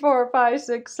 2, 3, 4, 5,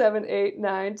 6, 7, 8,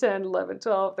 9, 10, 11,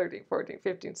 12, 13, 14,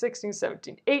 15, 16,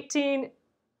 17, 18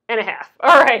 and a half.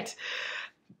 All right.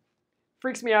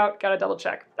 Freaks me out, gotta double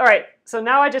check. All right, so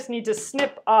now I just need to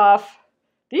snip off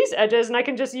these edges, and I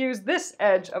can just use this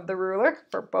edge of the ruler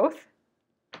for both.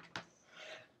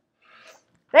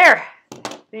 There,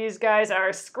 these guys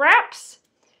are scraps.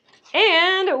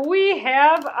 And we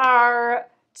have our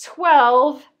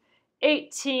 12,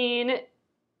 18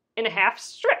 and a half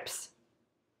strips.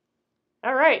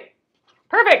 All right,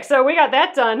 perfect. So we got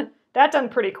that done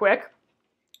pretty quick.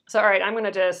 So all right, I'm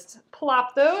gonna just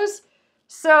plop those.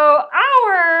 So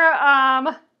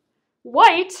our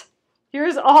white,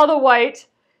 here's all the white.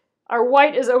 Our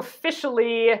white is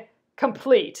officially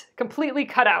completely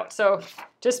cut out. So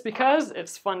just because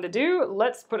it's fun to do,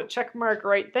 let's put a check mark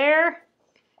right there.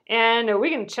 And we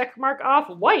can check mark off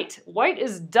white. White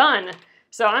is done.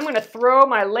 So I'm going to throw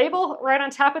my label right on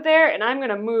top of there, and I'm going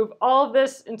to move all of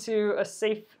this into a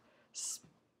safe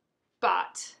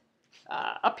spot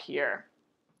up here.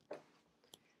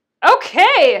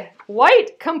 Okay,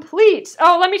 white complete.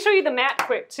 Oh, let me show you the mat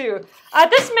quick too.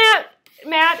 This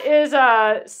mat is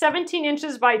 17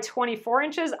 inches by 24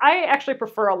 inches. I actually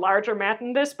prefer a larger mat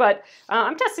than this, but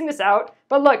I'm testing this out.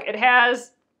 But look, it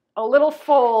has a little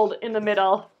fold in the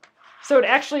middle. So it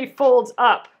actually folds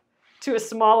up to a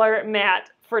smaller mat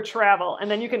for travel.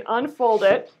 And then you can unfold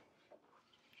it,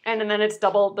 and then it's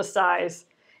double the size.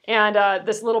 And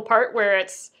this little part where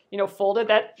it's, you know, folded,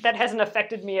 that hasn't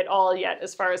affected me at all yet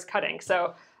as far as cutting.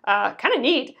 So kind of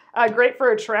neat, great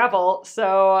for travel.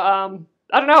 So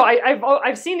I don't know,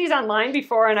 I've seen these online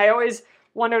before, and I always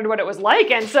wondered what it was like,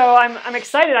 and so I'm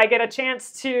excited. I get a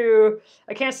chance to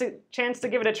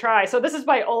give it a try. So this is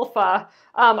by Olfa.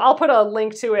 I'll put a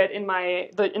link to it in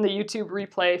the YouTube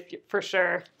replay for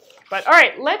sure. But all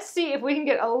right, let's see if we can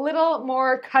get a little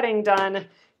more cutting done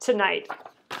tonight.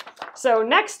 So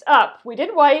next up, we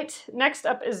did white. Next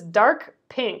up is dark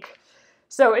pink.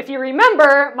 So if you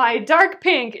remember, my dark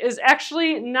pink is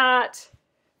actually not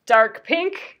dark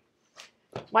pink.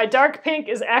 My dark pink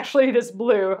is actually this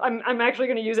blue. I'm actually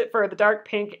going to use it for the dark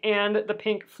pink and the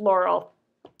pink floral.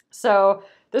 So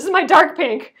this is my dark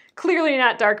pink. Clearly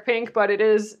not dark pink, but it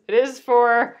is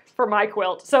for my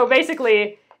quilt. So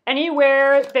basically,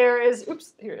 anywhere there is,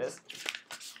 oops, here it is.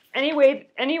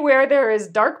 Anywhere there is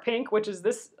dark pink, which is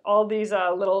this, all these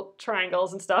little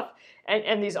triangles and stuff,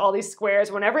 and all these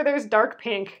squares, whenever there's dark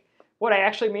pink, what I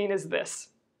actually mean is this,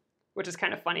 which is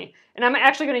kind of funny. And I'm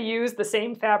actually going to use the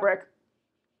same fabric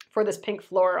for this pink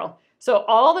floral. So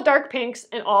all the dark pinks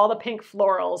and all the pink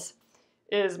florals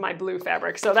is my blue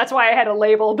fabric. So that's why I had to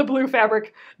label the blue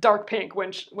fabric dark pink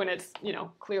when it's, you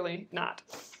know, clearly not.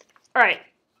 All right.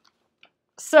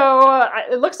 So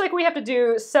it looks like we have to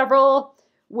do several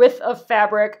width of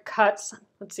fabric cuts.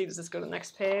 Let's see, does this go to the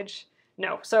next page?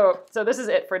 No. So this is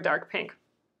it for dark pink.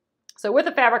 So width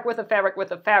of fabric, width of fabric,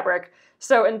 width of fabric.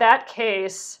 So in that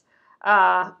case,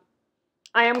 I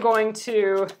am going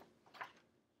to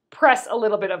press a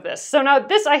little bit of this. So now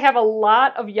this I have a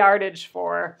lot of yardage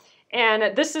for,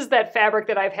 and this is that fabric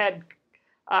that I've had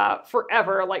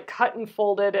forever, like cut and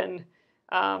folded and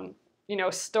you know,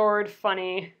 stored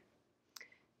funny.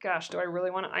 Gosh, do I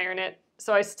really want to iron it?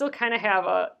 So I still kind of have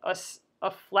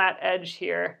a flat edge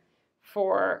here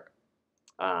for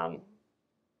the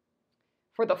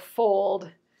fold.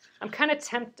 I'm kind of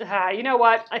tempted. You know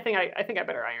what? I think I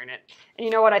better iron it. And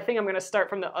you know what? I think I'm going to start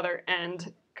from the other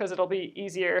end, because it'll be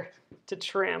easier to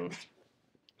trim.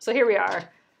 So here we are.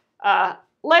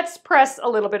 Let's press a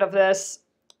little bit of this,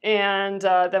 and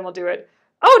then we'll do it.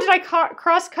 Oh, did I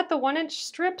cross-cut the 1-inch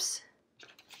strips?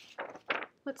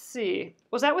 Let's see.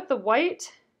 Was that with the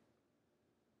white?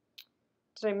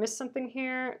 Did I miss something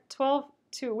here? 12,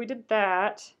 2, we did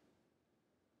that.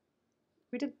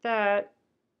 We did that.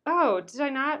 Oh, did I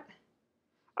not?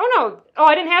 Oh, no. Oh,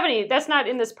 I didn't have any. That's not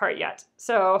in this part yet.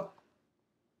 So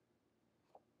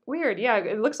weird. Yeah,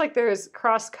 it looks like there's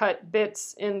cross-cut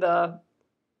bits in the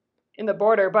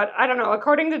border, but I don't know.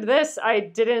 According to this, I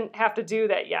didn't have to do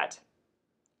that yet.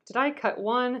 Did I cut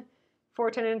 1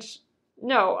 4/10 inch?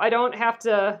 No, I don't have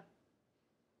to.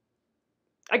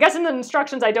 I guess in the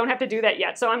instructions I don't have to do that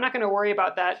yet, so I'm not going to worry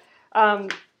about that.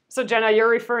 So Jenna, you're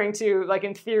referring to, like,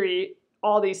 in theory,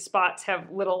 all these spots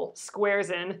have little squares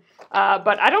in,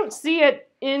 but I don't see it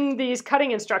in these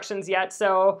cutting instructions yet,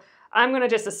 so I'm going to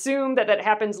just assume that that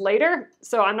happens later,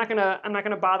 so I'm not going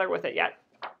to bother with it yet.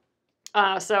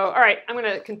 So all right, I'm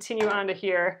going to continue on to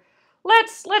here.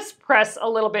 Let's press a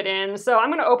little bit in. So I'm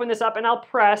going to open this up and I'll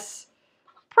press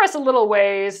a little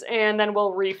ways, and then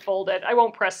we'll refold it. I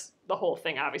won't press the whole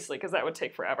thing, obviously, because that would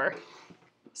take forever.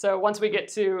 So once we get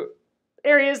to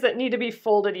areas that need to be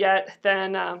folded yet,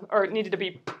 then or needed to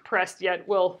be pressed yet,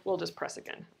 we'll just press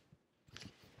again.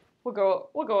 We'll go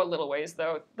a little ways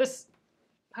though. This,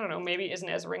 I don't know, maybe isn't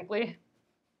as wrinkly.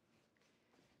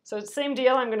 So same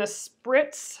deal. I'm going to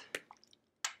spritz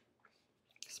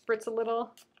a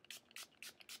little,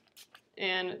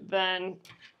 and then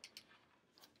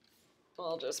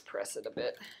I'll just press it a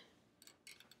bit.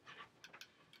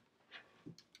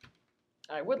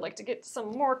 I would like to get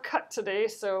some more cut today,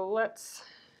 so let's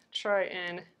try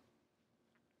and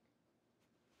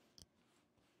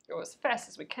go as fast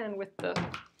as we can with the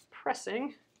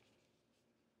pressing.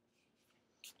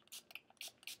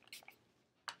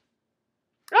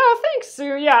 Oh, thanks,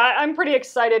 Sue. Yeah, I'm pretty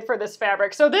excited for this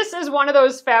fabric. So this is one of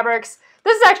those fabrics.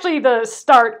 This is actually the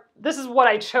start. This is what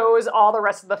I chose all the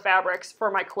rest of the fabrics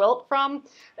for my quilt from.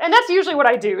 And that's usually what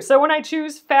I do. So when I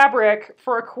choose fabric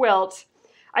for a quilt,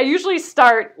 I usually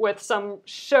start with some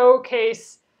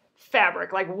showcase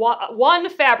fabric, like one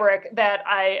fabric that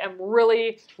I am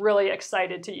really, really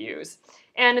excited to use.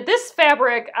 And this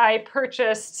fabric I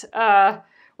purchased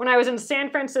when I was in San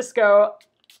Francisco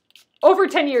over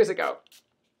 10 years ago.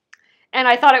 And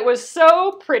I thought it was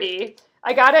so pretty.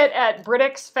 I got it at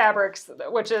Britick's Fabrics,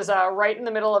 which is right in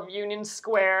the middle of Union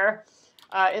Square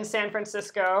in San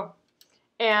Francisco.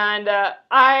 And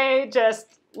I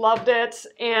just loved it.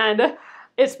 And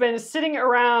it's been sitting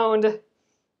around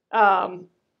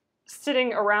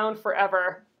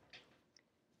forever.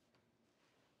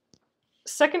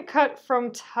 Second cut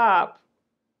from top.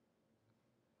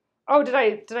 Oh, did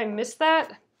I miss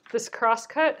that? This cross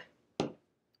cut?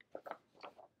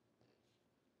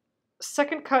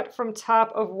 Second cut from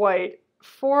top of white,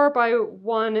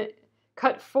 4x1,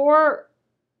 cut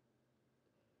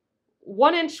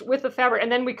 1 inch width of fabric,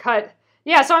 and then we cut,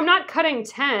 yeah, so I'm not cutting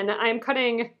 10, I'm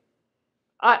cutting,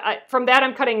 from that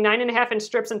I'm cutting 9.5 inch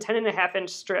strips and 10.5 inch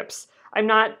strips.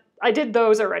 I did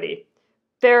those already.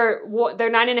 They're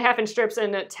 9.5 inch strips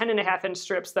and 10.5 inch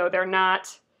strips, though. They're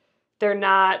not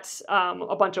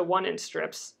a bunch of 1 inch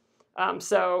strips.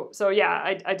 So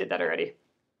yeah, I did that already.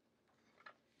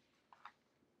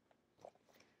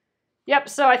 Yep,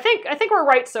 so I think we're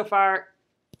right so far.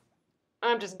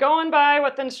 I'm just going by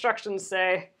what the instructions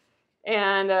say,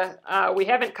 and we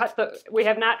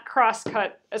have not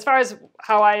cross-cut. As far as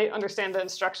how I understand the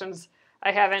instructions,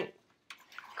 I haven't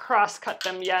cross-cut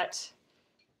them yet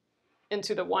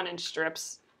into the 1 inch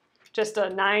strips. Just a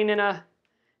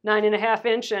 9.5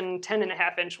 inch and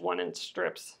 10.5 inch 1 inch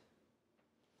strips.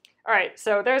 All right,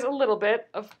 so there's a little bit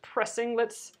of pressing.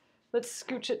 Let's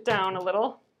scooch it down a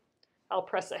little. I'll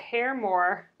press a hair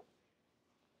more,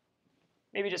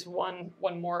 maybe just one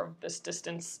more of this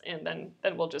distance, and then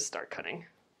we'll just start cutting.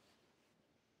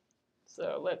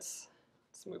 So let's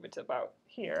move it to about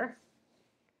here.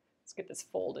 Let's get this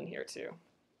fold in here too.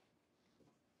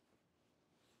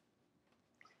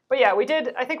 But yeah,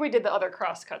 I think we did the other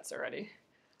cross cuts already.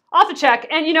 I'll have to check,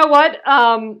 and you know what?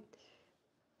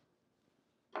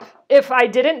 If I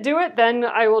didn't do it, then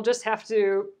I will just have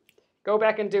to go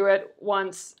back and do it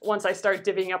once I start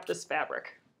divvying up this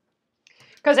fabric.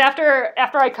 Because after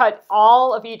I cut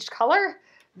all of each color,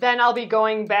 then I'll be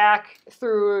going back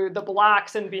through the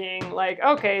blocks and being like,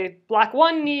 okay, block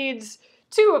 1 needs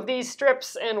 2 of these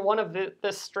strips and 1 of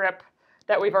this strip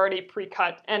that we've already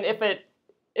pre-cut. And if it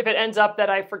ends up that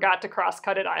I forgot to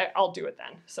cross-cut it, I'll do it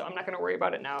then. So I'm not going to worry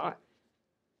about it now.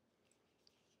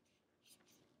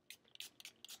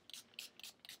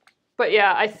 But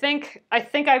yeah, I think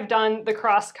I've done the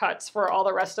cross cuts for all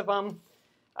the rest of them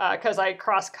because I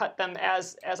cross cut them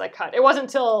as I cut. It wasn't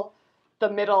until the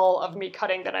middle of me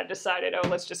cutting that I decided, oh,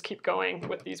 let's just keep going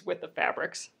with these width of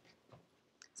fabrics.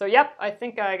 So yep, I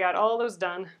think I got all those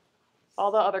done,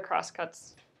 all the other cross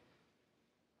cuts.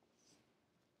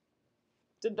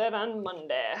 Did that on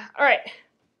Monday. All right,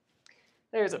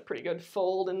 there's a pretty good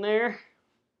fold in there.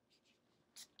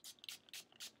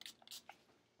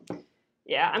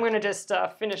 Yeah, I'm going to just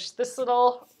finish this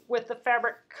little with the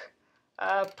fabric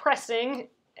pressing,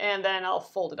 and then I'll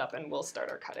fold it up and we'll start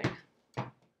our cutting.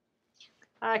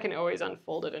 I can always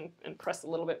unfold it and press a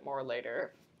little bit more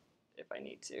later if I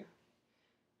need to.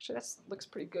 Actually, that looks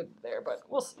pretty good there, but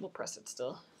we'll press it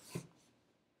still.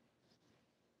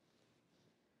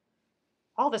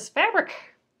 All this fabric.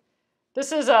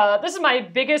 This is my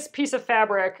biggest piece of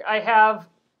fabric. I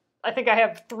think I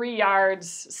have 3 yards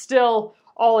still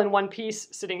all in one piece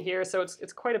sitting here, so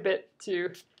it's quite a bit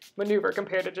to maneuver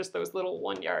compared to just those little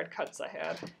 1 yard cuts I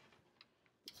had.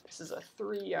 This is a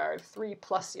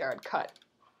 3+ yard cut.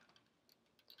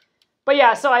 But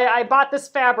yeah, so I bought this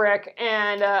fabric,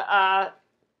 and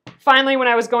finally when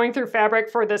I was going through fabric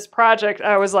for this project,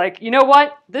 I was like, you know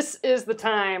what? This is the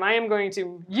time. I am going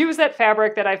to use that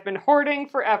fabric that I've been hoarding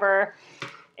forever,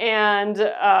 and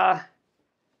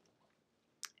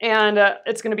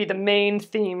it's going to be the main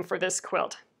theme for this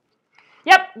quilt.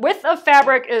 Yep, width of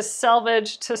fabric is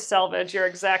selvage to selvage. You're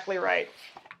exactly right.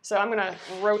 So I'm going to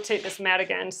rotate this mat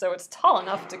again so it's tall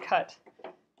enough to cut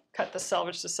the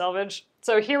selvage to selvage.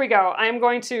 So here we go. I'm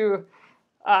going to,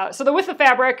 so the width of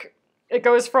fabric, it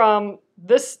goes from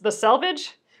the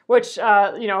selvage, which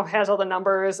you know, has all the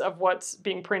numbers of what's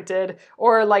being printed,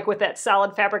 or like with that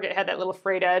solid fabric, it had that little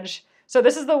frayed edge. So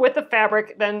this is the width of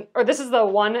fabric, then, or this is the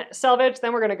one selvage,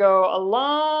 then we're going to go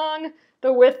along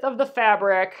the width of the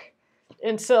fabric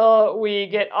until we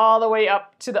get all the way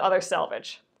up to the other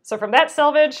selvage. So from that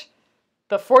selvage,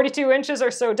 the 42 inches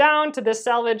or so down to this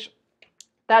selvage,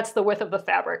 that's the width of the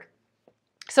fabric.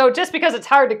 So just because it's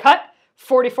hard to cut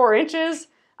 44 inches,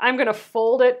 I'm going to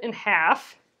fold it in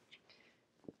half,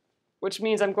 which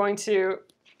means I'm going to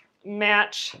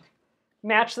match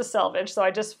the selvage. So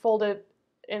I just fold it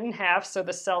in half so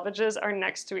the selvages are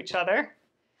next to each other.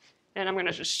 And I'm going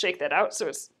to just shake that out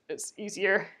so it's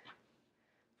easier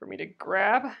for me to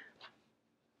grab.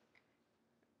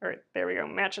 All right, there we go,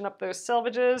 matching up those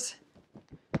selvages.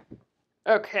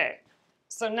 Okay,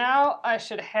 so now I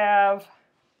should have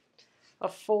a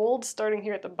fold starting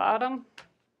here at the bottom.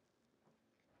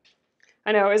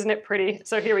 I know, isn't it pretty?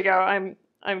 So here we go,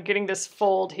 I'm getting this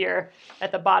fold here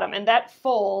at the bottom, and that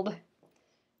fold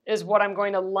is what I'm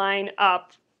going to line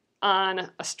up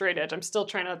on a straight edge. I'm still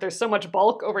trying to, there's so much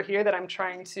bulk over here that I'm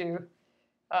trying to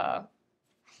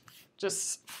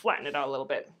just flatten it out a little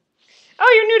bit.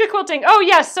 Oh, you're new to quilting. Oh,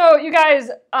 yes. So you guys,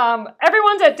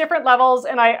 everyone's at different levels,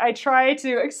 and I try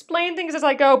to explain things as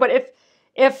I go. But if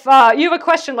you have a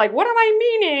question like, what am I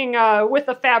meaning with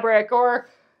the fabric, or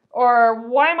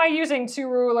why am I using 2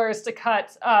 rulers to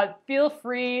cut, feel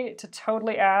free to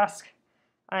totally ask.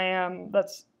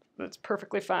 That's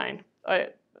perfectly fine.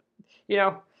 You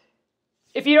know,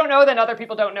 if you don't know, then other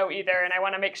people don't know either, and I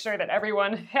want to make sure that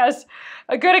everyone has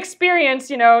a good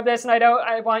experience, you know, this, and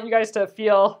I want you guys to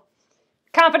feel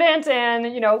confident and,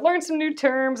 you know, learn some new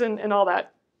terms and all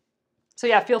that. So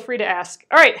yeah, feel free to ask.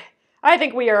 All right, I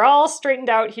think we are all straightened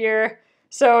out here.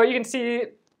 So you can see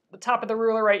the top of the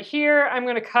ruler right here. I'm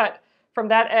going to cut from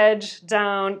that edge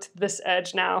down to this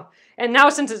edge now. And now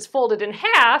since it's folded in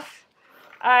half,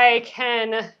 I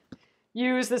can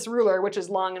use this ruler, which is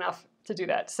long enough to do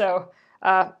that. So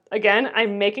again,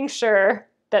 I'm making sure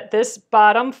that this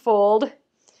bottom fold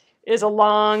is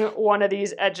along one of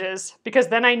these edges, because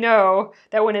then I know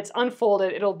that when it's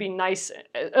unfolded, it'll be nice,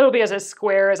 it'll be as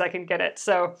square as I can get it.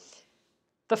 So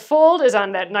the fold is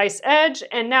on that nice edge,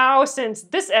 and now since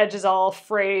this edge is all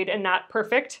frayed and not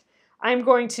perfect, I'm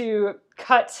going to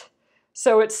cut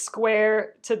so it's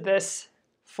square to this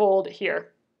fold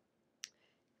here.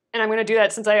 And I'm going to do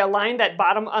that since I aligned that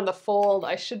bottom on the fold.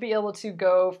 I should be able to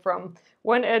go from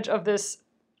one edge of this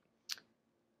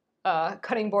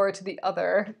cutting board to the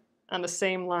other on the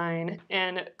same line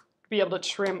and be able to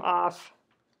trim off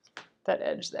that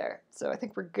edge there. So I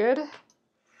think we're good.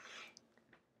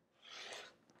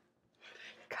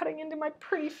 Cutting into my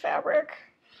pretty fabric.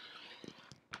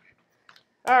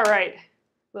 All right, a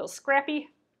little scrappy.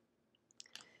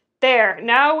 There,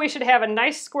 now we should have a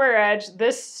nice square edge,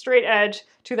 this straight edge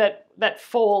to that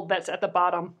fold that's at the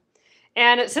bottom.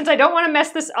 And since I don't want to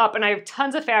mess this up and I have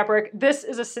tons of fabric, this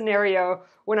is a scenario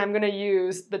when I'm going to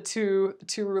use the two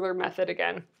ruler method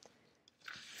again.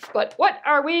 But what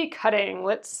are we cutting?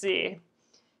 Let's see.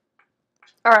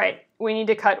 All right, we need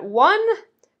to cut one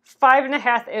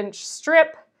 5.5 inch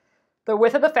strip, the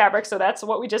width of the fabric. So that's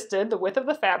what we just did, the width of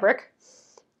the fabric.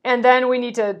 And then we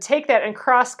need to take that and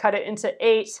cross cut it into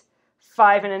 8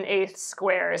 5 1/8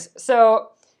 squares.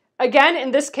 So again,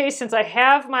 in this case, since I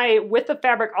have my width of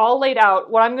fabric all laid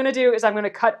out, what I'm going to do is I'm going to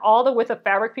cut all the width of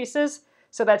fabric pieces.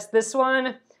 So that's this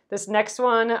one, this next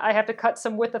one, I have to cut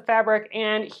some width of fabric,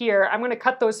 and here. I'm going to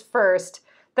cut those first.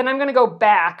 Then I'm going to go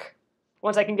back.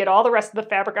 Once I can get all the rest of the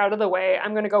fabric out of the way,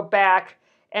 I'm going to go back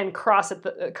and cross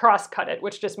cut it,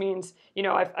 which just means, you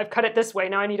know, I've cut it this way.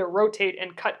 Now I need to rotate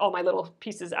and cut all my little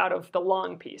pieces out of the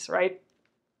long piece, right?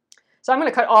 So I'm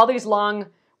going to cut all these long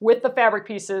with the fabric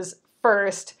pieces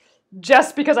first,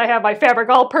 just because I have my fabric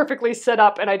all perfectly set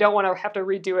up and I don't want to have to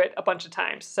redo it a bunch of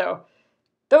times. So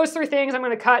those 3 things I'm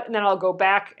going to cut, and then I'll go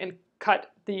back and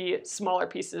cut the smaller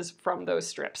pieces from those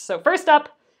strips. So first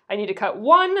up, I need to cut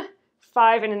 1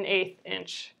 5 1/8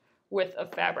 inch width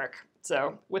of fabric.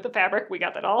 So with the fabric, we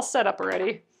got that all set up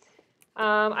already.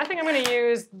 I think I'm going to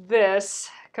use this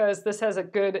because this has a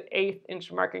good 1/8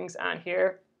 inch markings on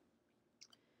here.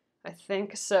 I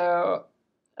think so.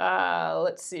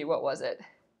 Let's see, what was it?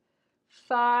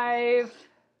 5,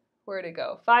 where'd it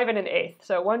go? 5 1/8.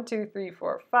 So 1, 2, 3,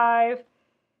 4, 5.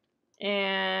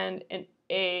 And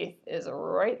 1/8 is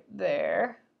right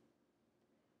there.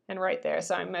 And right there.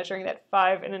 So I'm measuring that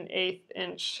 5 1/8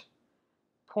 inch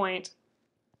point.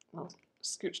 I'll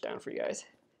scooch down for you guys.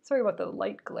 Sorry about the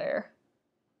light glare.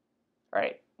 All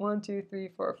right, 1, 2, 3,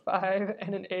 4, 5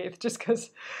 1/8. Just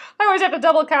because I always have to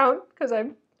double count because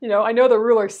I'm, I know the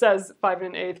ruler says 5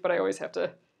 1/8, but I always have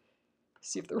to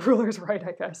see if the ruler's right,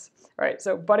 I guess. All right,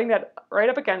 so butting that right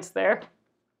up against there.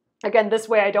 Again, this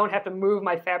way I don't have to move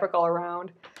my fabric all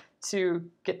around to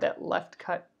get that left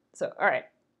cut. So, all right,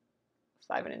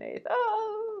 5 1/8.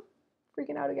 Oh,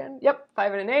 freaking out again. Yep,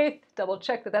 5 1/8. Double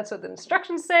check that that's what the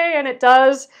instructions say, and it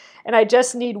does. And I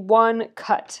just need 1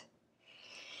 cut.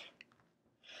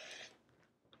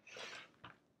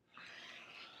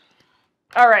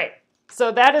 All right,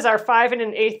 so that is our 5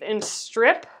 1/8 inch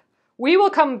strip. We will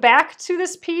come back to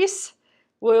this piece.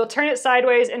 We'll turn it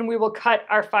sideways and we will cut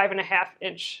our 5 1/8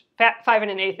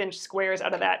 inch squares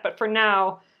out of that. But for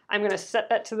now, I'm going to set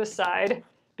that to the side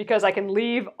because I can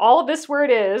leave all of this where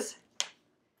it is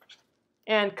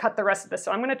and cut the rest of this.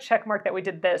 So I'm going to check mark that we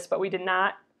did this, but we did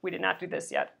not do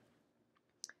this yet.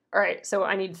 All right, so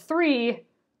I need 3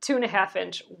 2.5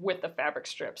 inch width of fabric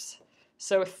strips.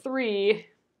 So 3,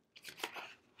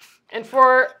 and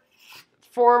for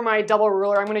my double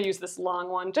ruler, I'm going to use this long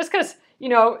one just because,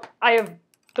 I have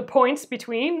the points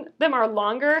between them are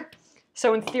longer.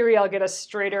 So in theory, I'll get a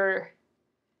straighter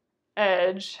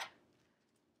edge.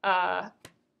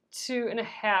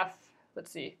 2.5,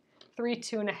 let's see, 3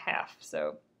 2.5.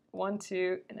 So 1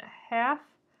 2.5,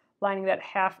 lining that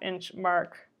 1/2 inch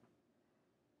mark.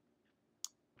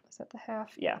 Is that the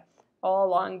 1/2? Yeah, all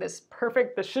along this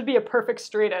should be a perfect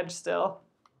straight edge still.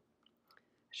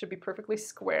 Should be perfectly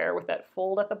square with that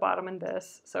fold at the bottom and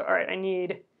this. So, all right, I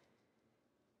need,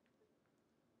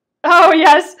 oh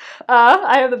yes,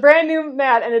 I have the brand new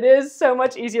mat and it is so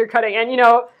much easier cutting. And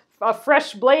a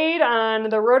fresh blade on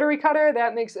the rotary cutter,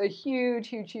 that makes a huge,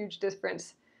 huge, huge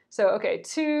difference. So, okay,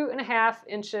 2.5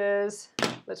 inches.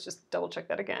 Let's just double check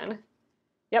that again.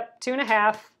 Yep,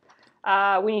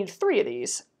 2.5. We need 3 of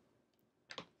these.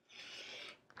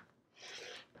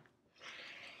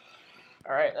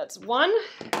 All right, that's 1.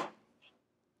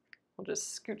 We'll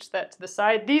just scooch that to the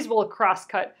side. These will cross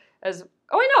cut as,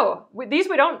 oh, I know, these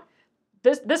we don't,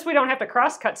 this we don't have to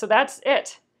cross cut, so that's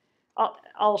it.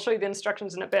 I'll show you the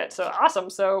instructions in a bit. So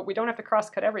awesome, so we don't have to cross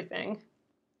cut everything.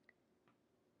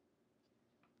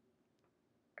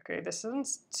 Okay, this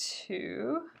one's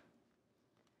 2.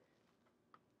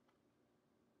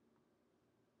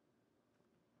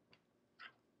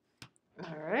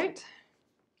 All right.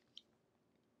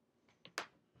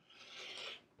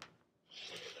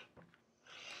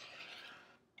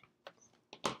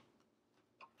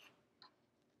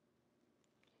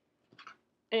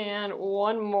 And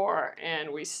 1 more, and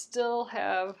we still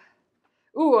have,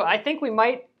 ooh, I think we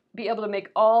might be able to make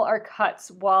all our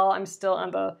cuts while I'm still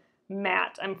on the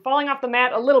mat. I'm falling off the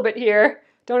mat a little bit here.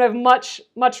 Don't have much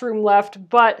room left,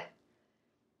 but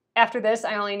after this,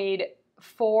 I only need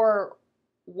 4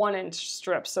 1-inch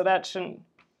strips, so that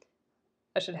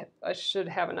I should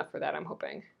have enough for that, I'm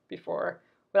hoping,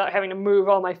 without having to move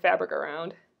all my fabric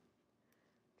around.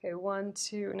 Okay, 1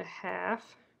 2.5.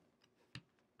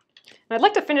 And I'd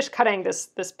like to finish cutting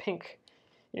this pink.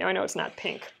 I know it's not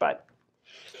pink, but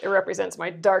it represents my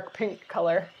dark pink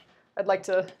color. I'd like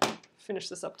to finish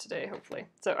this up today, hopefully.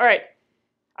 So, all right,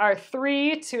 our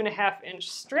 3 2.5 inch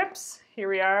strips. Here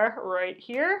we are, right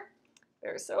here.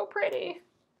 They're so pretty.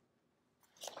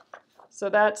 So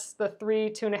that's the 3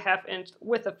 2.5 inch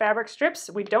width of fabric strips.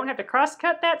 We don't have to cross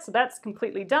cut that, so that's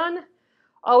completely done.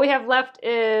 All we have left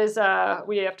is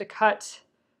we have to cut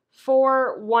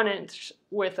 4 1-inch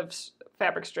width of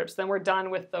fabric strips. Then we're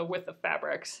done with the width of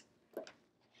fabrics.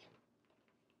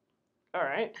 All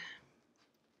right,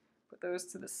 put those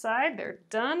to the side. They're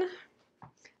done.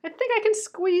 I think I can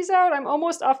squeeze out, I'm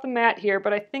almost off the mat here,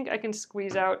 but I think I can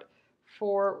squeeze out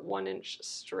 4 1-inch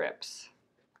strips.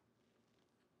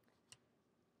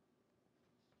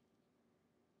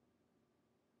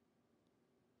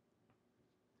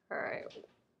 All right.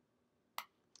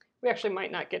 We actually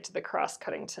might not get to the cross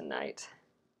cutting tonight.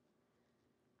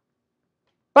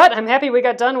 But I'm happy we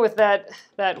got done with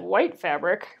that white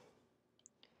fabric.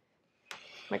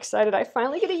 I'm excited I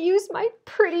finally get to use my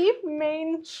pretty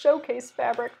main showcase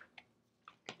fabric.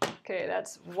 Okay,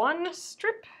 that's one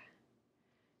strip.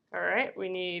 All right, we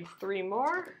need 3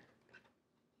 more.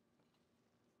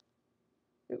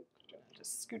 Ooh,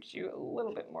 just scooch you a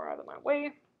little bit more out of my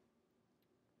way.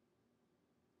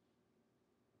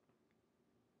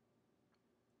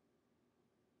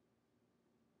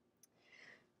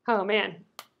 Oh man,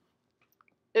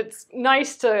 it's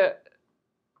nice to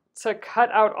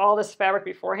cut out all this fabric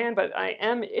beforehand, but I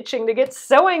am itching to get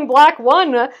sewing block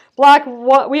one.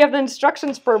 We have the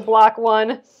instructions for block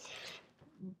 1,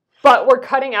 but we're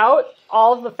cutting out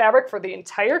all of the fabric for the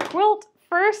entire quilt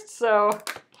first.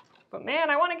 But man,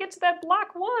 I want to get to that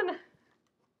block 1.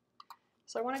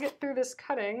 So I want to get through this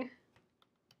cutting.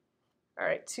 All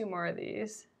right, 2 more of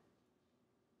these.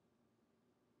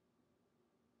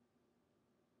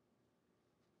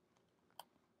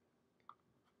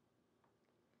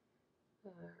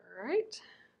 All right,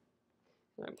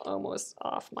 I'm almost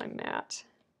off my mat.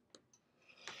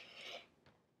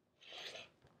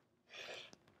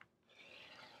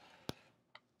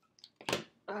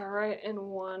 All right, and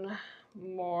 1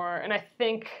 more. And I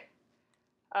think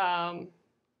I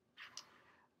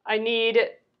need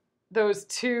those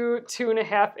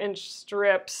 2.5 inch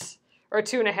strips or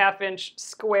 2.5 inch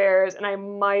squares, and I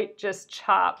might just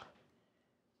chop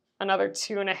another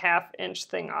 2.5 inch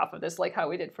thing off of this, like how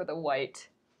we did for the white.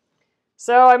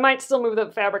 So I might still move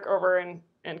the fabric over and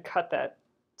cut that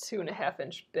 2.5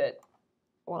 inch bit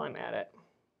while I'm at it.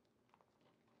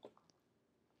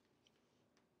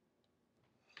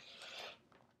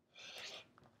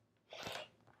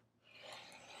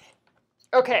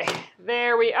 Okay,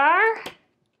 there we are.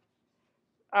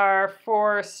 Our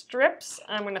 4 strips.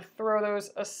 I'm going to throw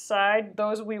those aside.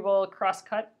 Those we will cross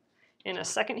cut in a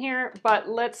second here, but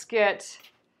let's get,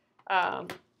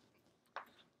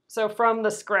 so from the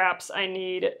scraps I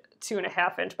need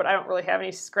 2.5 inch, but I don't really have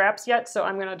any scraps yet, so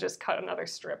I'm going to just cut another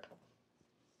strip.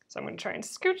 So I'm going to try and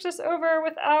scooch this over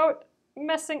without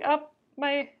messing up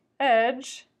my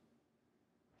edge.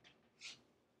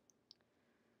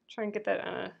 Try and get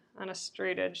that on a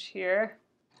straight edge here.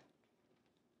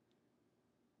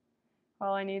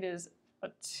 All I need is a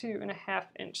 2.5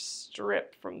 inch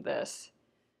strip from this.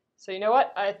 So you know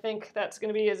what? I think that's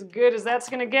going to be as good as that's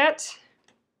going to get.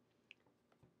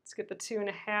 Let's get the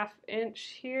 2.5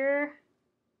 inch here.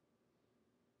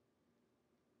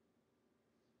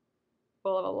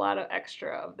 We'll have a lot of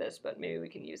extra of this, but maybe we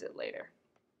can use it later.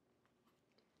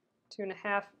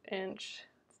 2.5 inch.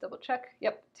 Let's double check.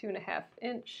 Yep, 2.5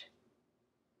 inch.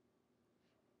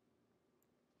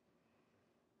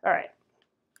 All right.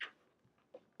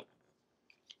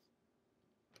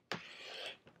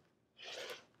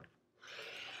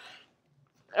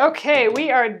 Okay,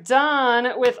 we are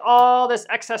done with all this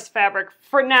excess fabric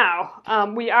for now.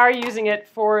 We are using it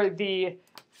for the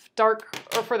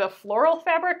for the floral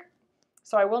fabric,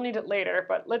 so I will need it later,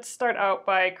 but let's start out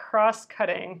by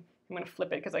cross-cutting. I'm going to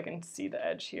flip it because I can see the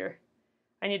edge here.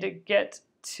 I need to get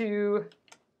 2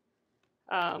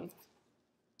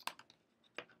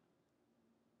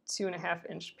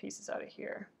 2.5 inch pieces out of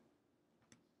here.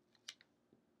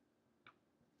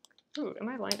 Ooh, am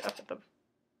I lined up at the,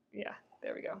 yeah.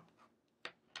 There we go.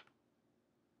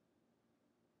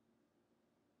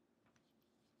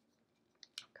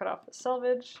 Cut off the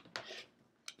selvage.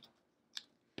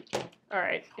 All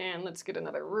right, and let's get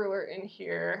another ruler in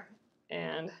here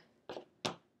and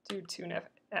do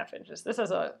 2.5 inches. This has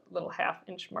a little 1/2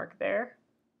 inch mark there.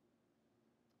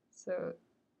 So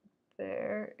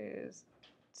there is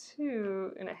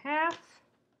 2.5.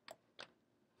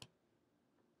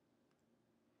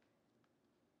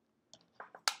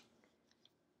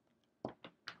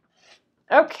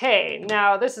 Okay,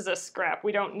 now this is a scrap.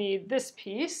 We don't need this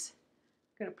piece.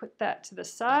 I'm going to put that to the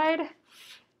side.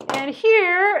 And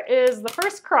here is the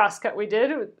first crosscut we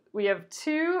did. We have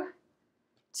 2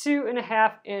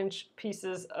 2.5 inch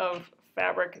pieces of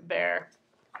fabric there.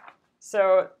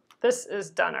 So this is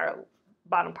done, our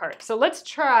bottom part. So let's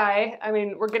try, I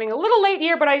mean, we're getting a little late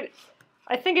here, but I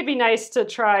think it'd be nice to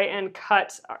try and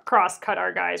cross cut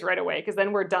our guys right away, because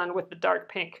then we're done with the dark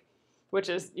pink, which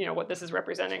is, you know, what this is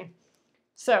representing.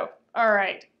 So, all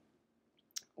right,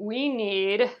 we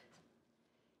need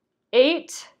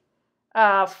 8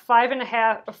 5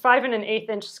 1/8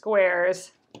 inch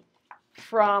squares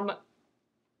from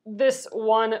this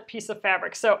one piece of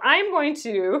fabric. So I'm going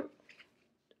to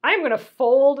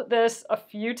fold this a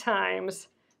few times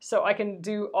so I can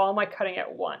do all my cutting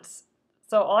at once.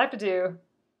 So all I have to do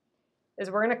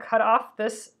is we're going to cut off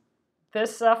this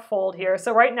fold here.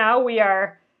 So right now we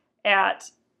are at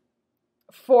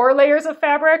 4 layers of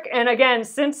fabric. And again,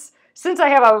 since I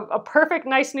have a perfect,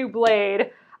 nice new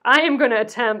blade, I am going to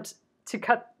attempt to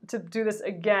do this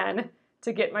again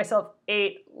to get myself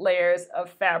 8 layers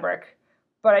of fabric.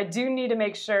 But I do need to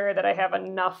make sure that I have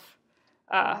enough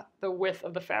the width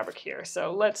of the fabric here.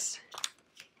 So let's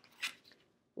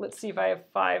see if I have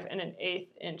 5 1/8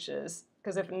 inches.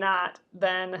 Because if not,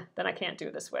 then I can't do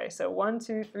it this way. So 1,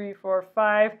 2, 3, 4,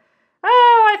 5.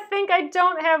 Oh, I think I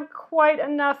don't have quite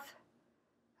enough.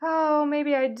 Oh,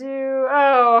 maybe I do.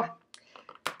 Oh,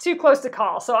 too close to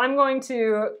call. So I'm going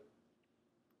to,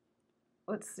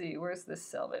 let's see, where's this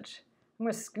selvage? I'm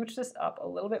going to scooch this up a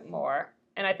little bit more.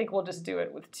 And I think we'll just do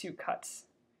it with 2 cuts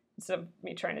instead of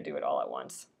me trying to do it all at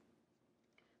once.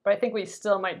 But I think we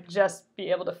still might just be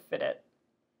able to fit it.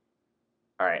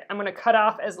 All right, I'm going to cut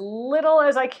off as little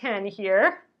as I can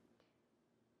here.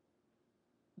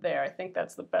 There, I think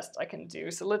that's the best I can do.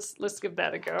 So let's give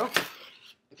that a go.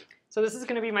 So this is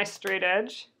going to be my straight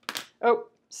edge. Oh,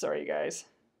 sorry, you guys.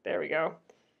 There we go.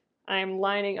 I'm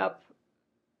lining up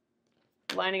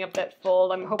that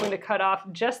fold. I'm hoping to cut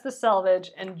off just the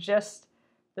selvage and just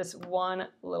this one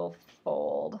little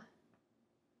fold.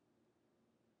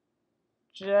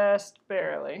 Just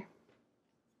barely.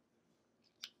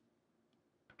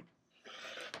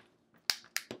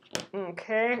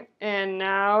 Okay, and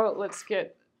now let's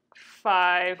get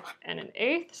 5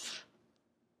 1/8.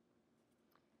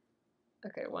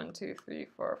 Okay, 1, 2, 3,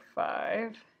 4,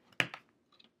 5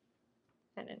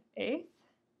 1/8.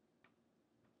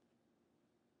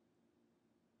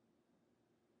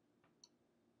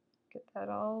 Get that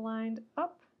all lined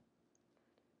up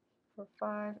for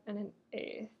 5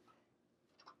 1/8.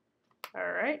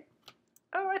 All right.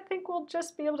 Oh, I think we'll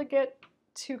just be able to get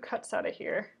 2 cuts out of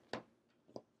here.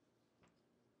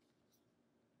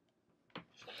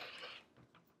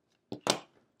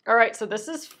 All right, so this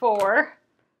is 4.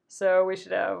 So we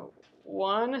should have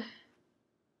 1,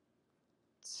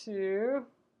 2.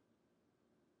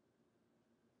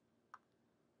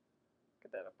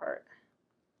 Get that apart.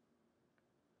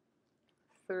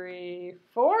 3,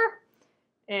 4.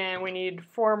 And we need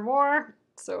 4 more.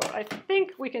 So I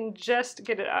think we can just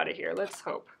get it out of here. Let's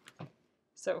hope.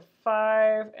 So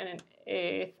 5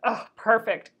 1/8. Oh,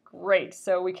 perfect. Great.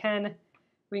 So we can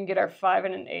get our 5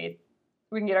 1/8.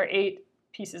 We can get our 8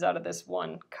 pieces out of this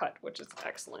one cut, which is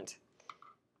excellent.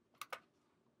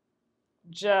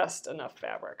 Just enough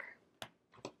fabric.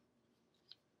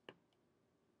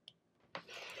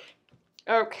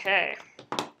 Okay,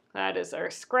 that is our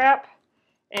scrap.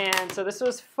 And so this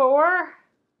was 4.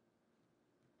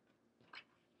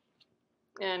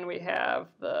 And we have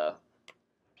the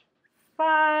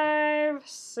 5,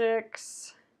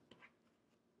 6,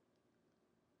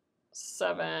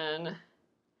 7,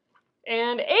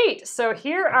 and 8. So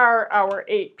here are our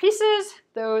 8 pieces.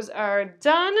 Those are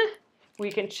done.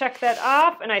 We can check that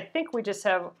off. And I think we just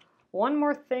have one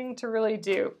more thing to really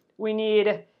do. We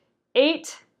need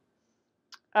 8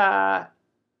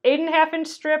 8.5-inch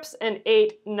strips and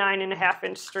 8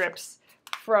 9.5-inch strips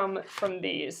from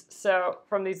these. So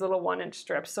from these little 1-inch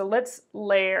strips. So let's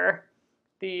layer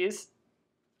these.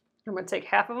 I'm going to take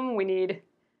half of them. We need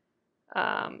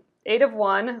 8 of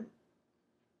 1.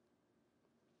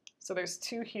 So there's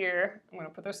 2 here. I'm going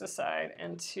to put those aside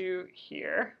and 2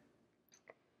 here.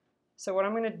 So what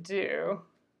I'm going to do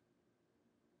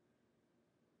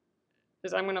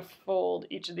is I'm going to fold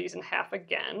each of these in half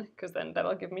again, because then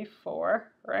that'll give me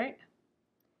 4, right?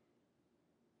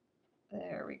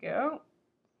 There we go.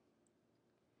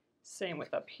 Same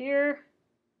with up here.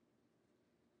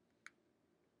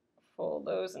 Fold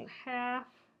those in half.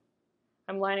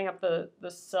 I'm lining up the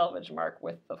selvage mark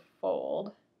with the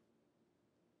fold.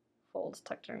 Fold's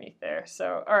tucked underneath there.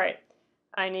 So, all right,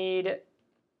 I need,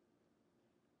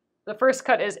 the first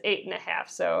cut is 8.5.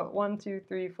 So 1, 2,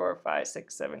 3, 4, 5,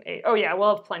 6, 7, 8. Oh yeah,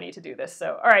 we'll have plenty to do this.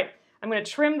 So, all right, I'm going to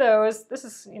trim those. This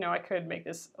is, you know, I could make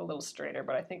this a little straighter,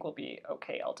 but I think we'll be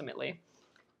okay ultimately.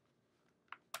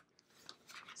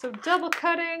 So double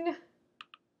cutting.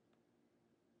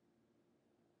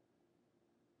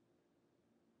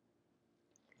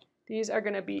 These are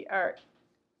going to be our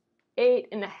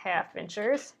 8.5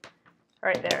 inches.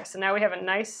 Right there. So now we have a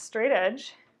nice straight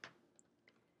edge.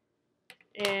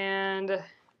 And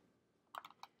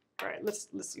all right, let's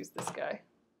use this guy.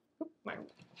 Oop, my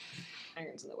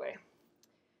iron's in the way.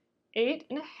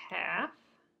 8.5.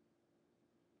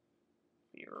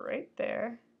 Be right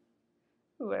there.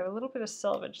 Ooh, I have a little bit of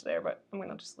selvage there, but I'm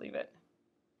going to just leave it.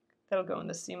 That'll go in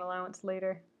the seam allowance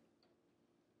later.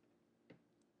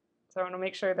 So I want to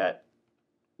make sure that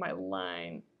my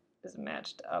line is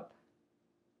matched up.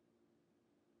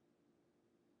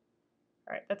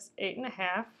 All right, that's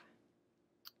 8.5.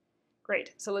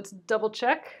 Great, so let's double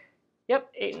check.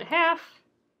 Yep, 8.5.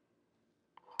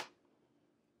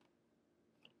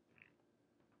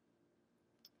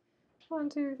 One,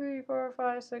 two, three, four,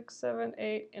 five, 6, 7,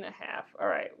 8.5. All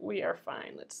right, we are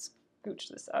fine. Let's scooch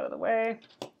this out of the way.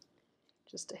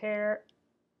 Just a hair.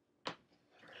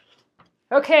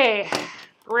 Okay,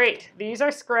 great. These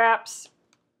are scraps.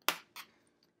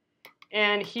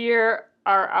 And here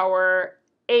are our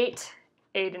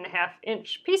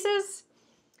 8.5-inch pieces.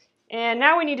 And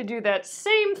now we need to do that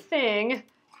same thing,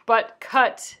 but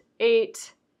cut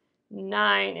 8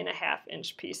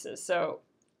 9.5-inch pieces. So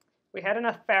we had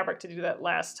enough fabric to do that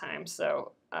last time,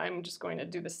 so I'm just going to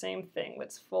do the same thing.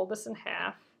 Let's fold this in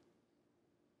half.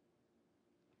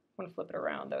 I'm going to flip it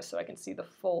around though so I can see the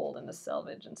fold and the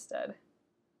selvage instead.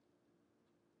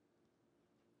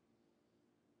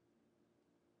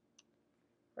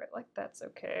 Right, like that's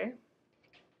okay.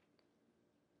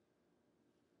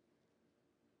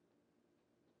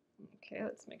 Okay,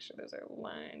 let's make sure those are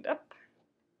lined up.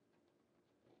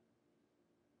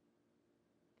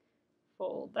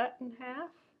 Fold that in half.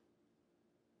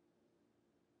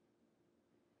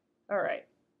 All right,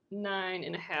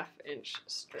 9.5-inch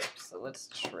strips. So let's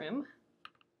trim.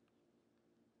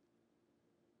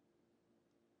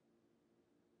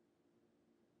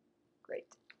 Great.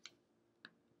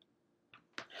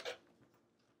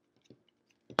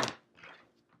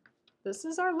 This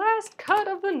is our last cut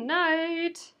of the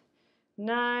night.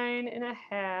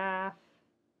 9.5.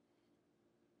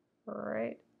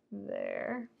 Right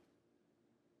there.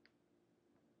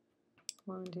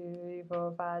 1, 2, 3,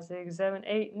 4, 5, 6, 7,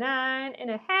 8,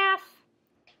 9.5.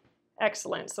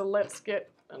 Excellent. So let's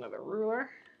get another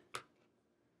ruler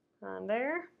on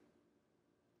there.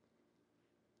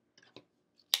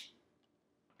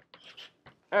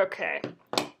 Okay.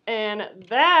 And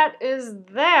that is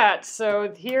that.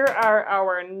 So here are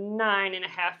our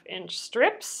 9.5-inch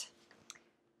strips.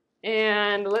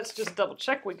 And let's just double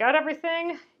check we got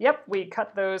everything. Yep, we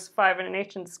cut those 5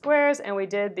 1/8-inch squares, and we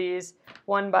did these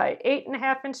 1 by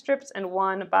 8.5-inch strips and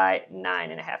 1 by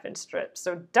 9.5-inch strips.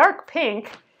 So dark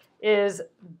pink is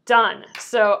done.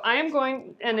 So I am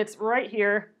going, and it's right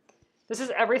here. This is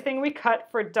everything we cut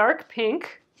for dark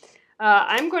pink.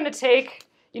 I'm going to take,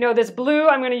 you know, this blue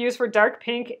I'm going to use for dark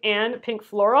pink and pink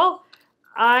floral.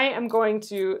 I am going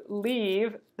to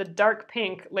leave the dark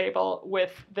pink label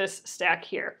with this stack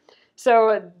here.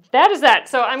 So that is that.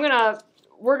 So I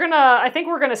think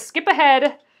we're gonna skip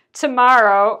ahead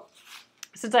tomorrow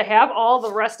since I have all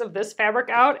the rest of this fabric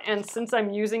out, and since I'm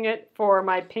using it for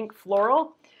my pink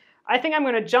floral, I think I'm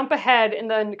gonna jump ahead in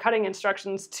the cutting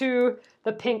instructions to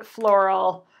the pink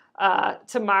floral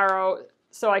tomorrow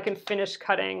so I can finish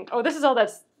cutting. Oh, this is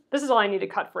all I need to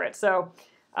cut for it. So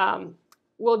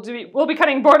we'll be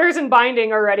cutting borders and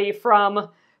binding already from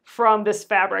this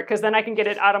fabric, because then I can get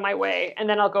it out of my way, and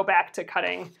then I'll go back to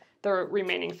cutting the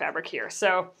remaining fabric here.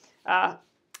 So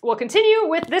we'll continue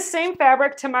with this same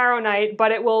fabric tomorrow night,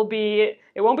 but it won't be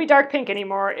dark pink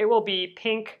anymore. It will be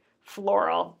pink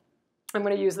floral. I'm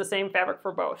going to use the same fabric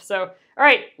for both. So, all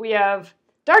right, we have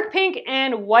dark pink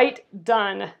and white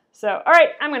done. So, all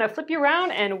right, I'm going to flip you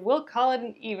around and we'll call it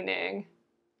an evening.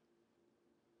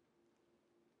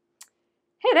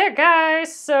 Hey there,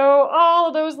 guys. So all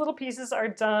of those little pieces are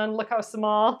done. Look how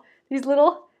small these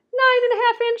little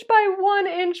 9.5-inch by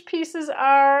 1-inch pieces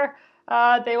are.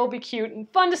 They will be cute and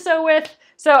fun to sew with.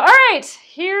 So, all right,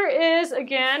 here is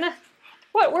again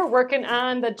what we're working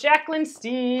on, the Jacquelynne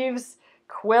Steves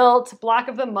quilt, block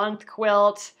of the month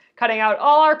quilt, cutting out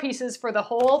all our pieces for the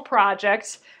whole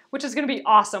project, which is going to be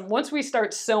awesome. Once we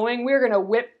start sewing, we're going to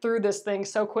whip through this thing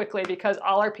so quickly because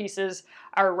all our pieces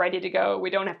are ready to go. We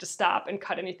don't have to stop and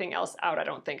cut anything else out, I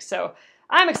don't think. So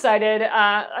I'm excited.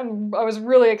 I was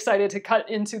really excited to cut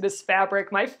into this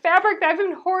fabric. My fabric that I've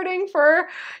been hoarding for,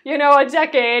 you know, a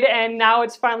decade, and now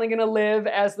it's finally going to live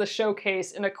as the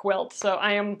showcase in a quilt. So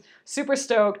I am super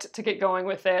stoked to get going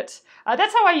with it.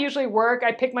 That's how I usually work.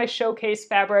 I pick my showcase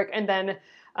fabric and then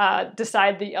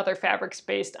decide the other fabrics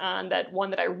based on that one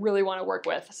that I really want to work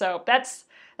with. So that's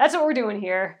what we're doing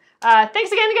here.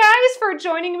 Thanks again, guys, for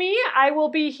joining me. I will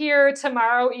be here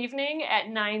tomorrow evening at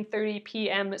 9:30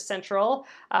 p.m. Central.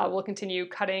 We'll continue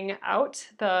cutting out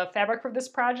the fabric for this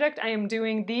project. I am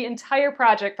doing the entire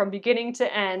project from beginning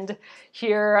to end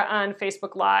here on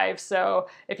Facebook Live. So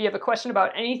if you have a question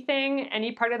about anything,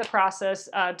 any part of the process,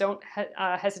 don't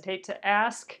hesitate to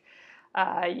ask.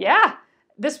 Yeah.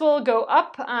 This will go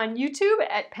up on YouTube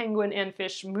at Penguin and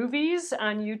Fish Movies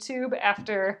on YouTube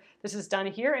after this is done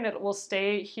here, and it will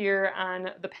stay here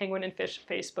on the Penguin and Fish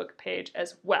Facebook page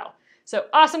as well. So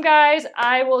awesome, guys.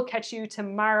 I will catch you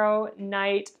tomorrow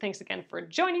night. Thanks again for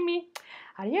joining me.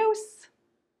 Adios.